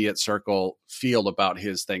immediate circle feel about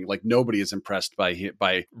his thing. Like nobody is impressed by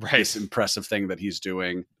this impressive thing that he's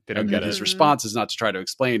doing. They don't get his response is not to try to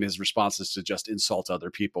explain. His response is to just insult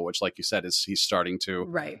other people, which, like you said, is he's starting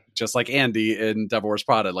to, just like Andy in Devil Wears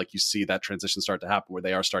Prada. Like you see that transition start to happen where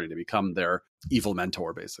they are starting to become their evil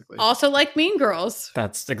mentor, basically. Also, like Mean Girls.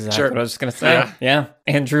 That's exactly what I was going to say. Yeah,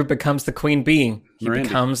 Andrew becomes the queen bee. He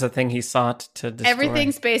becomes the thing he sought to destroy.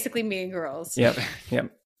 Everything's basically Mean Girls. Yep.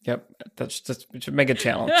 That's just, we should make a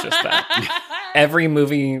challenge. Just that. Every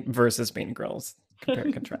movie versus Mean Girls. Compare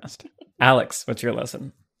and contrast. Alex, what's your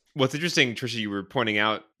lesson? What's interesting, Trisha, you were pointing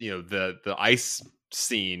out, you know, the ice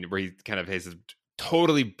scene where he kind of has a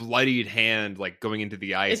totally bloodied hand, like going into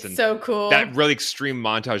the ice. It's so cool. That really extreme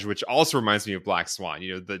montage, which also reminds me of Black Swan,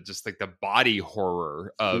 you know, the body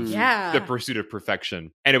horror of the pursuit of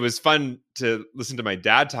perfection. And it was fun to listen to my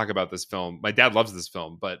dad talk about this film. My dad loves this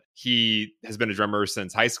film, but he has been a drummer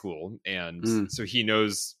since high school. And so he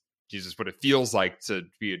knows just what it feels like to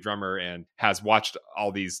be a drummer and has watched all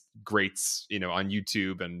these greats, you know, on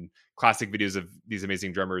YouTube and classic videos of these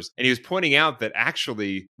amazing drummers. And he was pointing out that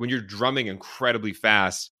actually when you're drumming incredibly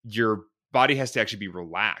fast, your body has to actually be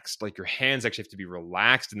relaxed. Like your hands actually have to be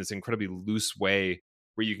relaxed in this incredibly loose way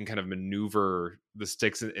where you can kind of maneuver the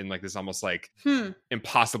sticks in like this almost like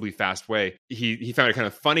impossibly fast way. He found it kind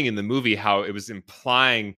of funny in the movie how it was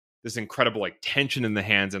implying this incredible like tension in the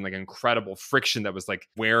hands and like incredible friction that was like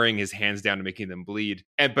wearing his hands down and making them bleed.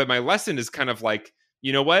 But my lesson is kind of like,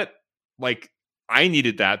 you know what? Like I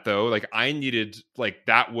needed that though. Like I needed like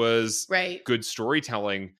that was good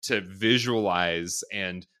storytelling to visualize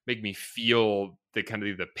and make me feel the kind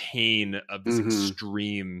of the pain of this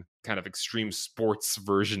extreme sports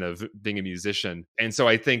version of being a musician. And so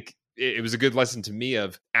I think it was a good lesson to me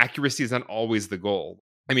of accuracy is not always the goal.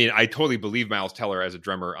 I mean, I totally believe Miles Teller as a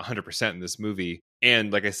drummer 100% in this movie.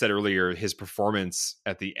 And like I said earlier, his performance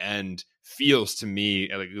at the end feels to me,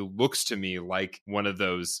 like it looks to me like one of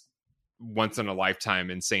those once in a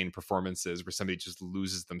lifetime insane performances where somebody just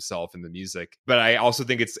loses themselves in the music. But I also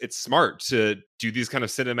think it's smart to do these kind of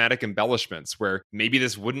cinematic embellishments where maybe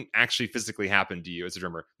this wouldn't actually physically happen to you as a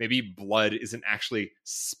drummer. Maybe blood isn't actually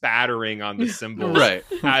spattering on the cymbals Right.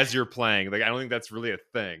 as you're playing. Like, I don't think that's really a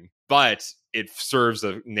thing, but it serves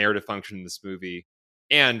a narrative function in this movie.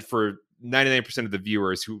 And for 99% of the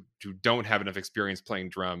viewers who don't have enough experience playing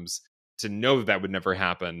drums to know that would never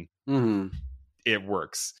happen, it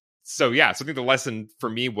works. So yeah, so I think the lesson for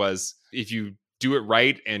me was if you do it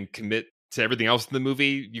right and commit to everything else in the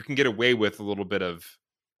movie, you can get away with a little bit of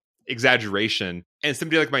exaggeration. And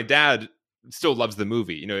somebody like my dad still loves the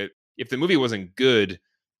movie. You know, if the movie wasn't good,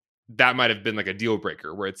 that might have been like a deal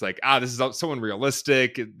breaker where it's like, this is so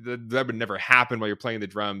unrealistic. That would never happen while you're playing the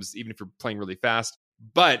drums, even if you're playing really fast.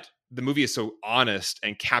 But the movie is so honest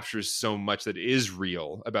and captures so much that is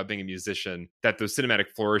real about being a musician that those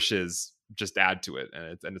cinematic flourishes just add to it,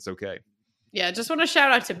 and it's okay. Yeah, just want to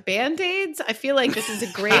shout out to Band-Aids. I feel like this is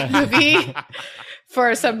a great movie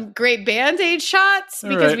for some great Band-Aid shots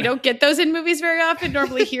because we don't get those in movies very often.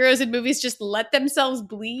 Normally heroes in movies just let themselves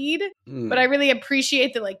bleed. But I really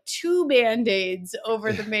appreciate the 2 Band-Aids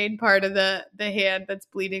over the main part of the hand that's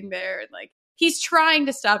bleeding there. And he's trying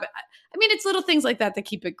to stop it. I mean, it's little things like that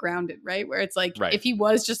keep it grounded, right? Where it's if he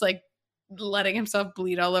was just letting himself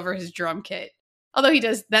bleed all over his drum kit. Although he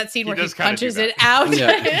does that scene where he punches it out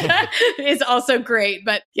is also great.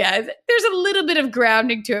 But yeah, there's a little bit of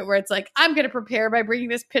grounding to it where it's I'm going to prepare by bringing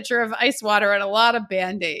this pitcher of ice water and a lot of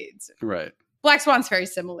Band-Aids. Right. Black Swan's very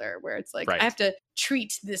similar where it's I have to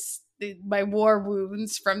treat my war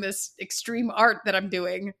wounds from this extreme art that I'm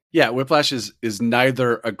doing. Yeah, Whiplash is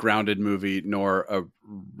neither a grounded movie nor a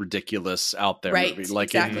ridiculous out there movie.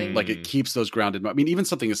 Exactly. It keeps those grounded. I mean, even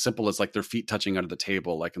something as simple as their feet touching under the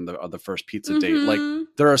table, like in the first pizza date.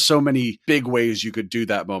 There are so many big ways you could do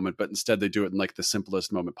that moment, but instead they do it in the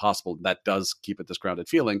simplest moment possible. That does keep it this grounded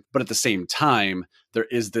feeling. But at the same time, there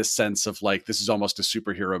is this sense of this is almost a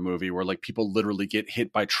superhero movie where people literally get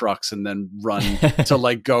hit by trucks and then run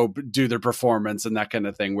to go do their performance and that kind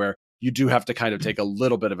of thing, where you do have to kind of take a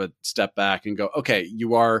little bit of a step back and go, okay,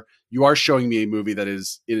 you are showing me a movie that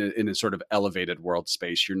is in a sort of elevated world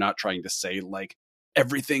space. You're not trying to say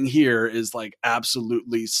everything here is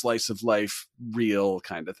absolutely slice of life, real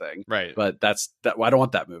kind of thing. Right. But I don't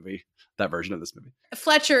want that movie, that version of this movie.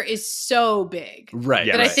 Fletcher is so big. Right.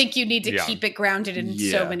 That I think you need to keep it grounded in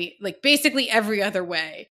so many, basically every other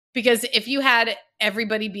way. Because if you had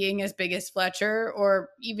everybody being as big as Fletcher or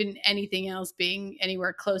even anything else being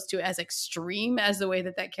anywhere close to as extreme as the way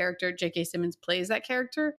that character, J.K. Simmons, plays that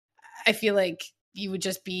character, I feel like you would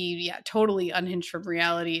just be totally unhinged from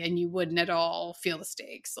reality and you wouldn't at all feel the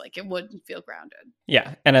stakes. It wouldn't feel grounded.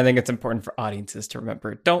 Yeah, and I think it's important for audiences to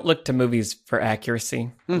remember, don't look to movies for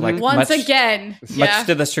accuracy. Once again. Much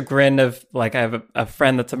to the chagrin of, I have a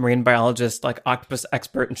friend that's a marine biologist, octopus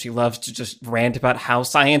expert, and she loves to just rant about how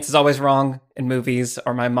science is always wrong in movies,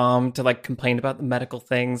 or my mom to, complain about the medical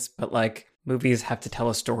things, but, movies have to tell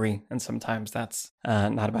a story, and sometimes that's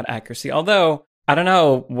not about accuracy. Although, I don't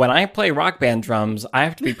know, when I play Rock Band drums, I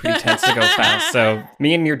have to be pretty tense to go fast, so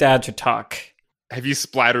me and your dad should talk. Have you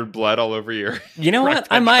splattered blood all over your... You know what?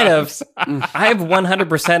 I might have. I have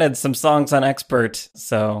 100%ed some songs on Expert,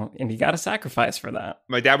 and you got to sacrifice for that.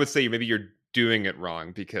 My dad would say maybe you're doing it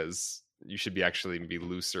wrong because you should be actually maybe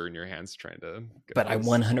looser in your hands trying to... But I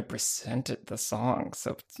 100%ed the song,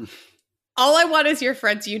 so... All I want is your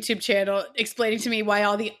friend's YouTube channel explaining to me why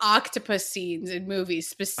all the octopus scenes in movies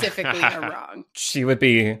specifically are wrong. She would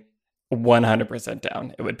be 100%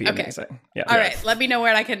 down. It would be amazing. Yeah. All right. Let me know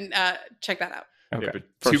where I can check that out. Okay. Yeah,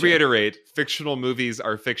 but to reiterate, fictional movies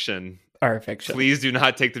are fiction. Are fiction. Please do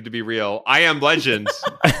not take them to be real. I Am Legend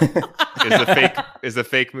is a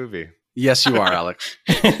fake movie. Yes, you are, Alex.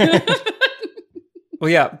 Well,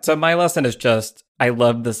 yeah. So my lesson is just, I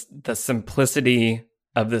love the simplicity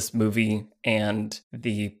of this movie, and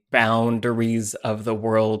the boundaries of the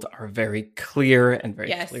world are very clear and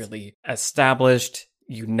very clearly established.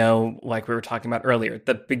 You know, like we were talking about earlier,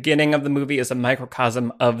 the beginning of the movie is a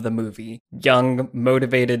microcosm of the movie. Young,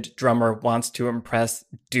 motivated drummer wants to impress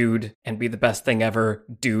dude and be the best thing ever.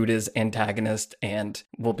 Dude is antagonist and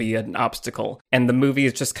will be an obstacle. And the movie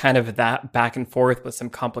is just kind of that back and forth with some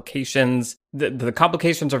complications. The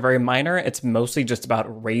complications are very minor. It's mostly just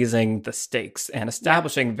about raising the stakes and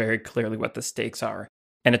establishing very clearly what the stakes are.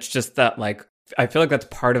 And it's just that, I feel like that's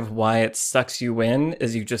part of why it sucks you in,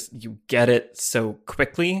 is you get it so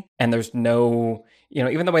quickly, and there's no,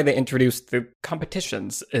 even the way they introduce the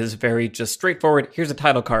competitions is very just straightforward. Here's a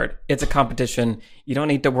title card. It's a competition. You don't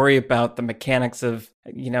need to worry about the mechanics of,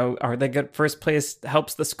 are they good? First place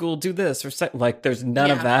helps the school do this or like, there's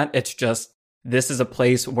none of that. It's just, this is a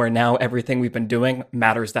place where now everything we've been doing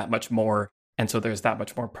matters that much more. And so there's that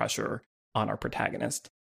much more pressure on our protagonist.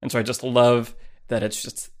 And so I just love that it's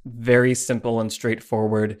just very simple and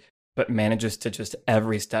straightforward, but manages to just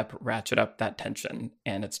every step ratchet up that tension.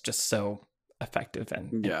 And it's just so effective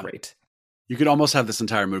and great. You could almost have this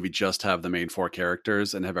entire movie just have the main 4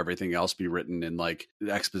 characters and have everything else be written in like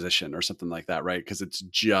exposition or something like that, right? Because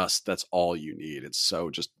that's all you need. It's so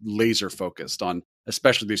just laser focused on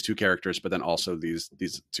especially these 2 characters, but then also these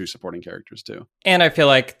 2 supporting characters too. And I feel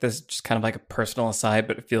like this is just kind of like a personal aside,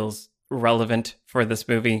 but it feels relevant for this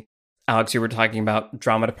movie. Alex, you were talking about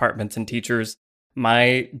drama departments and teachers.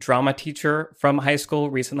 My drama teacher from high school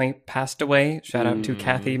recently passed away. Shout out to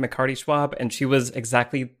Kathy McCarty Schwab. And she was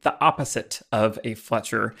exactly the opposite of a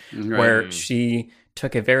Fletcher, where she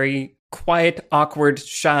took a very quiet, awkward,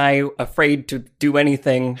 shy, afraid to do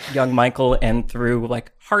anything young Michael, and through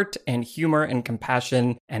like heart and humor and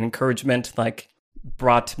compassion and encouragement, like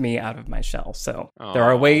brought me out of my shell. So there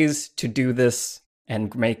are ways to do this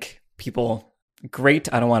and make people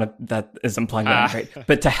great. I don't want to, that is implying that I'm great,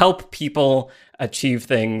 but to help people achieve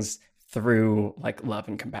things through like love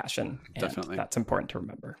and compassion. And definitely. That's important to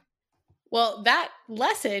remember. Well, that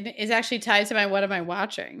lesson is actually tied to my what am I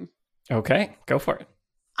watching? Okay, go for it.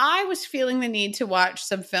 I was feeling the need to watch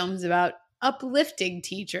some films about uplifting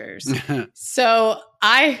teachers. So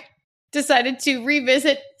I decided to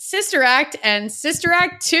revisit Sister Act and Sister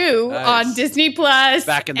Act 2 on Disney Plus.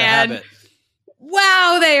 Back in the habit.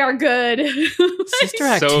 Wow, they are good. Sister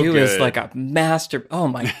Act 2 is like a master. Oh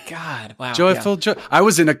my God. Wow. Joyful. I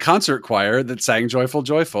was in a concert choir that sang Joyful,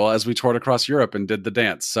 Joyful as we toured across Europe and did the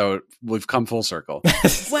dance. So we've come full circle.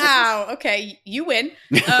 Wow. Okay. You win.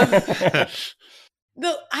 For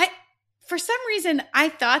some reason, I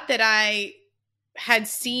thought that I had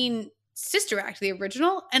seen Sister Act, the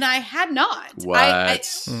original, and I had not. What?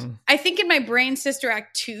 I think in my brain, Sister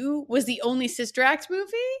Act 2 was the only Sister Act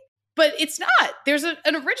movie. But it's not. There's an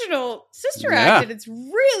original Sister Act, and it's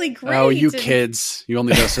really great. Oh, you kids. You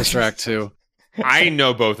only know Sister Act 2. I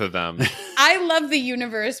know both of them. I love the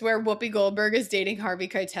universe where Whoopi Goldberg is dating Harvey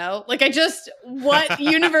Keitel. Like, what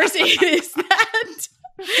universe is that?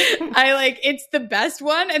 It's the best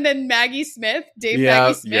one. And then Maggie Smith,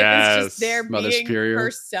 Maggie Smith is just there Mother being Superior.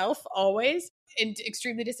 herself always. And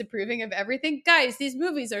extremely disapproving of everything. Guys, these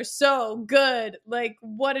movies are so good. Like,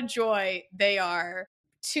 what a joy they are.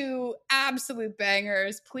 2 absolute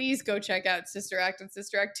bangers. Please go check out Sister Act and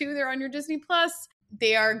Sister Act 2. They're on your Disney Plus.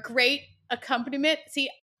 They are great accompaniment. See,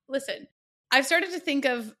 listen, I've started to think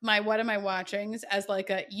of my what am I watchings as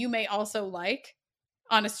like a you may also like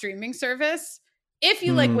on a streaming service. If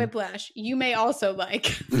you like Whiplash, you may also like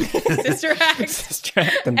Sister Act,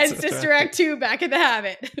 and Sister Act 2 Back in the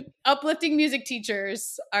Habit. Uplifting music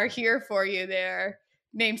teachers are here for you there,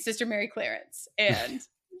 named Sister Mary Clarence. And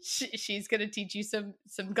she's going to teach you some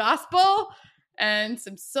gospel and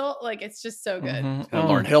some soul. Like, it's just so good. And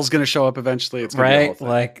Lauryn Hill's going to show up eventually. It's right.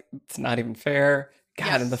 Like, it's not even fair.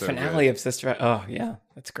 God, and the so finale good. of Sister Act. Oh, yeah.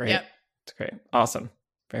 That's great. Yep. It's great. Awesome.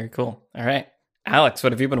 Very cool. All right. Alex,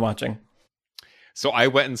 what have you been watching? So I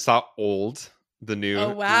went and saw Old, the new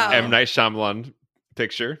M. Night Shyamalan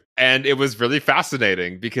picture. And it was really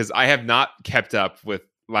fascinating because I have not kept up with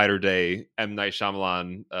latter day M. Night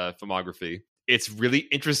Shyamalan filmography. It's really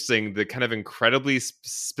interesting, the kind of incredibly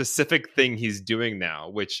specific thing he's doing now,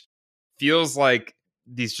 which feels like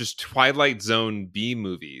these just Twilight Zone B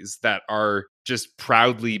movies that are just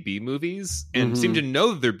proudly B movies and seem to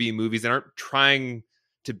know they're B movies and aren't trying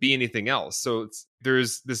to be anything else. So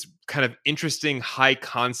there's this kind of interesting high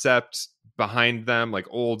concept behind them. Like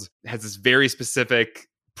Old has this very specific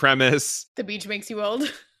premise. The beach makes you old.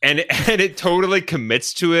 And it totally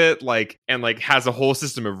commits to it, and has a whole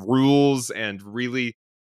system of rules and really,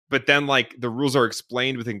 but then the rules are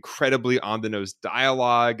explained with incredibly on the nose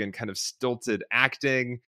dialogue and kind of stilted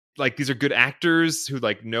acting. Like, these are good actors who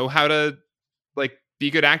know how to be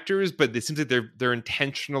good actors, but it seems like they're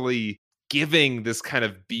intentionally giving this kind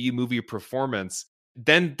of B movie performance.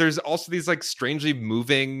 Then there's also these strangely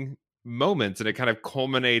moving moments, and it kind of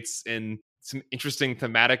culminates in some interesting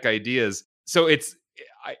thematic ideas. So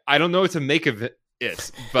I don't know what to make of it,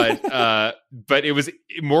 but it was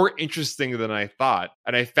more interesting than I thought.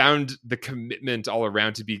 And I found the commitment all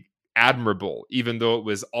around to be admirable, even though it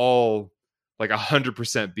was all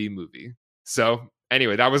 100% B movie. So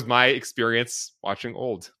anyway, that was my experience watching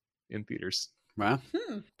Old in theaters. Wow.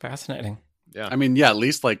 Fascinating. Yeah. I mean, yeah, at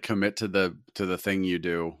least like commit to the thing you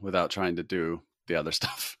do without trying to do the other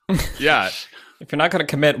stuff. Yeah. If you're not going to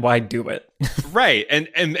commit, why do it? Right.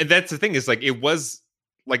 And that's the thing is like it was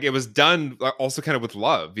done also kind of with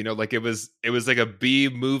love, you know, like it was like a B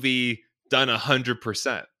movie done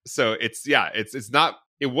 100%. So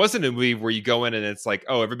it wasn't a movie where you go in and it's like,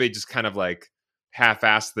 oh, everybody just kind of like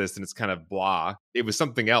half-assed this and it's kind of blah. It was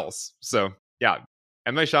something else. So yeah,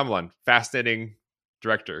 M. Night Shyamalan, fascinating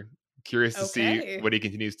director. Curious to see what he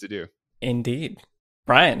continues to do. Indeed.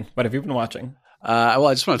 Brian, what have you been watching? Well,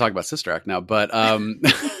 I just want to talk about Sister Act now, but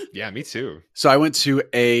Yeah, me too. So I went to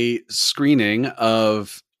a screening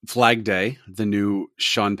of Flag Day, the new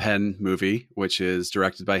Sean Penn movie, which is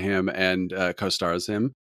directed by him and co-stars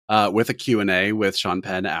him, with a Q&A with Sean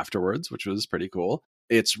Penn afterwards, which was pretty cool.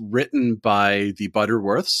 It's written by the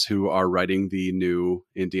Butterworths, who are writing the new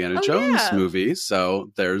Indiana Jones movie.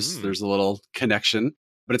 So there's a little connection.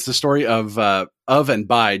 But it's the story of and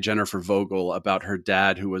by Jennifer Vogel about her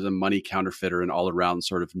dad, who was a money counterfeiter and all around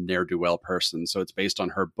sort of ne'er-do-well person. So it's based on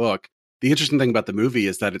her book. The interesting thing about the movie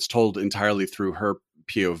is that it's told entirely through her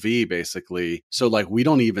POV, basically. So like we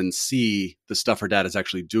don't even see the stuff her dad is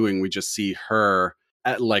actually doing. We just see her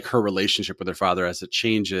at like her relationship with her father as it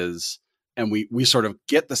changes. And we sort of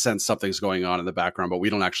get the sense something's going on in the background, but we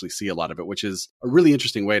don't actually see a lot of it, which is a really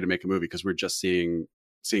interesting way to make a movie because we're just seeing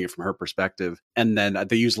it from her perspective. And then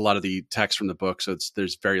they use a lot of the text from the book. So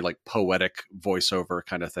there's very like poetic voiceover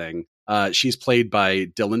kind of thing. She's played by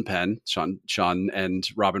Dylan Penn, Sean and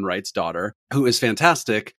Robin Wright's daughter, who is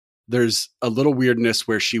fantastic. There's a little weirdness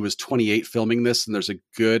where she was 28 filming this, and there's a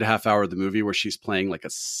good half hour of the movie where she's playing like a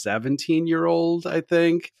 17-year-old, I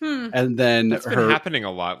think. And then that's been happening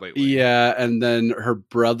a lot lately. Yeah, and then her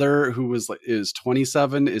brother, who is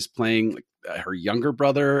 27, is playing like her younger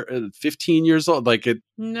brother, 15 years old. Like it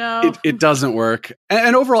doesn't work.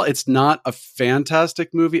 And overall, it's not a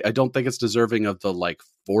fantastic movie. I don't think it's deserving of the like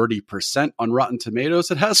 40% on Rotten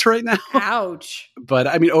Tomatoes it has right now. Ouch. But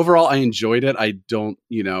I mean, overall, I enjoyed it. I don't,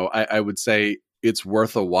 I would say it's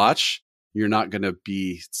worth a watch. You're not going to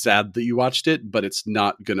be sad that you watched it, but it's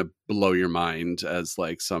not going to blow your mind as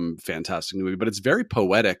like some fantastic movie. But it's very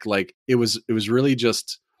poetic. Like it was really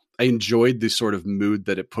just, I enjoyed the sort of mood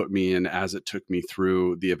that it put me in as it took me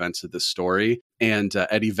through the events of this story. And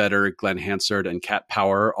Eddie Vedder, Glenn Hansard, and Cat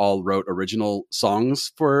Power all wrote original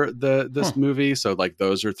songs for this movie. So like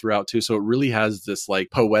those are throughout too. So it really has this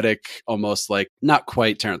like poetic, almost like not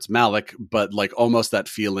quite Terrence Malick, but like almost that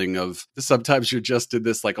feeling of sometimes you're just in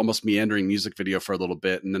this like almost meandering music video for a little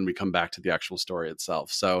bit, and then we come back to the actual story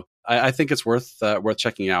itself. So I think it's worth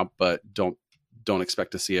checking out, but don't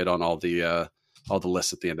expect to see it on all the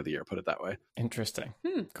lists at the end of the year, put it that way. Interesting.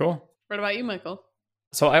 Cool. What about you, Michael?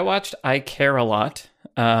 So I watched I Care a Lot,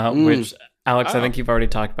 which Alex, I think you've already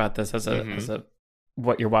talked about this as a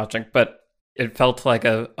what you're watching, but it felt like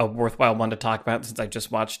a worthwhile one to talk about since I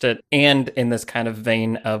just watched it. And in this kind of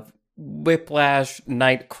vein of Whiplash,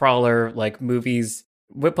 Nightcrawler, like movies.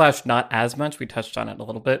 Whiplash, not as much. We touched on it a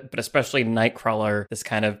little bit, but especially Nightcrawler, this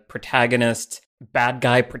kind of bad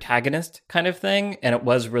guy protagonist kind of thing. And it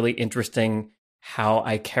was really interesting how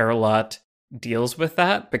I Care a Lot deals with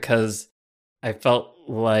that, because I felt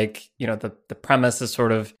like, the premise is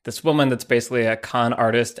sort of this woman that's basically a con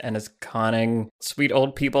artist and is conning sweet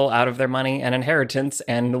old people out of their money and inheritance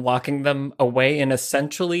and locking them away in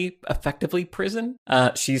effectively prison.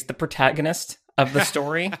 She's the protagonist of the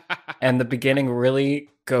story, and the beginning really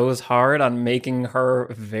goes hard on making her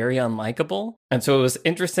very unlikable. And so it was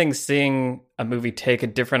interesting seeing a movie take a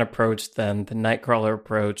different approach than the Nightcrawler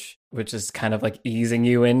approach, which is kind of like easing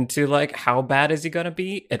you into like, how bad is he going to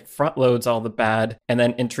be? It front loads all the bad and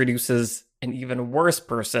then introduces an even worse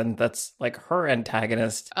person that's like her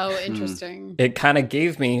antagonist. Oh, interesting. It kind of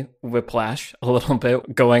gave me Whiplash a little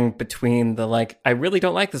bit, going between the like, I really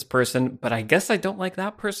don't like this person, but I guess I don't like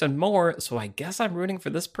that person more, so I guess I'm rooting for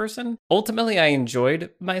this person. Ultimately, I enjoyed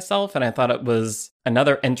myself, and I thought it was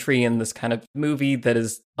another entry in this kind of movie that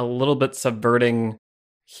is a little bit subverting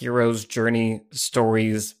heroes' journey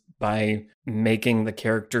stories by making the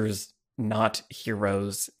characters not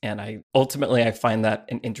heroes. And I find that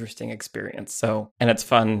an interesting experience. So, and it's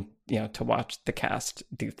fun, to watch the cast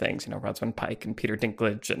do things, Rosamund Pike and Peter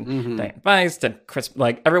Dinklage and Diane Weist and Chris,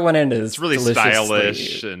 like everyone in it is really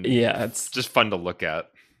stylish, and it's just fun to look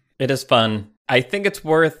at. It is fun. I think it's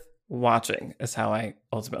worth watching is how I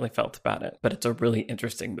ultimately felt about it, but it's a really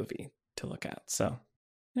interesting movie to look at. So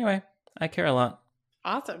anyway, I Care a Lot.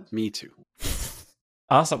 Awesome. Me too.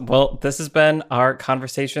 Awesome. Well, this has been our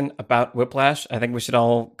conversation about Whiplash. I think we should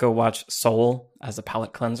all go watch Soul as a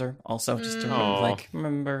palate cleanser also, just to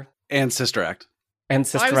remember. And Sister Act. And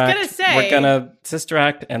Sister I was Act. gonna say. We're gonna Sister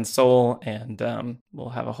Act and Soul, and we'll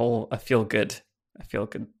have a feel good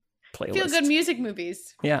playlist. Feel good music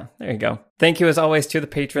movies. Yeah, there you go. Thank you as always to the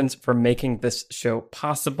patrons for making this show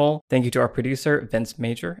possible. Thank you to our producer, Vince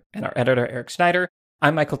Major, and our editor, Eric Schneider.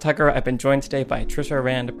 I'm Michael Tucker. I've been joined today by Trisha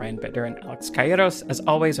Rand, Brian Bittner, and Alex Calleros. As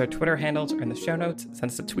always, our Twitter handles are in the show notes. Send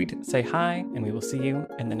us a tweet, say hi, and we will see you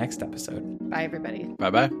in the next episode. Bye, everybody.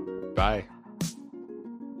 Bye-bye. Bye.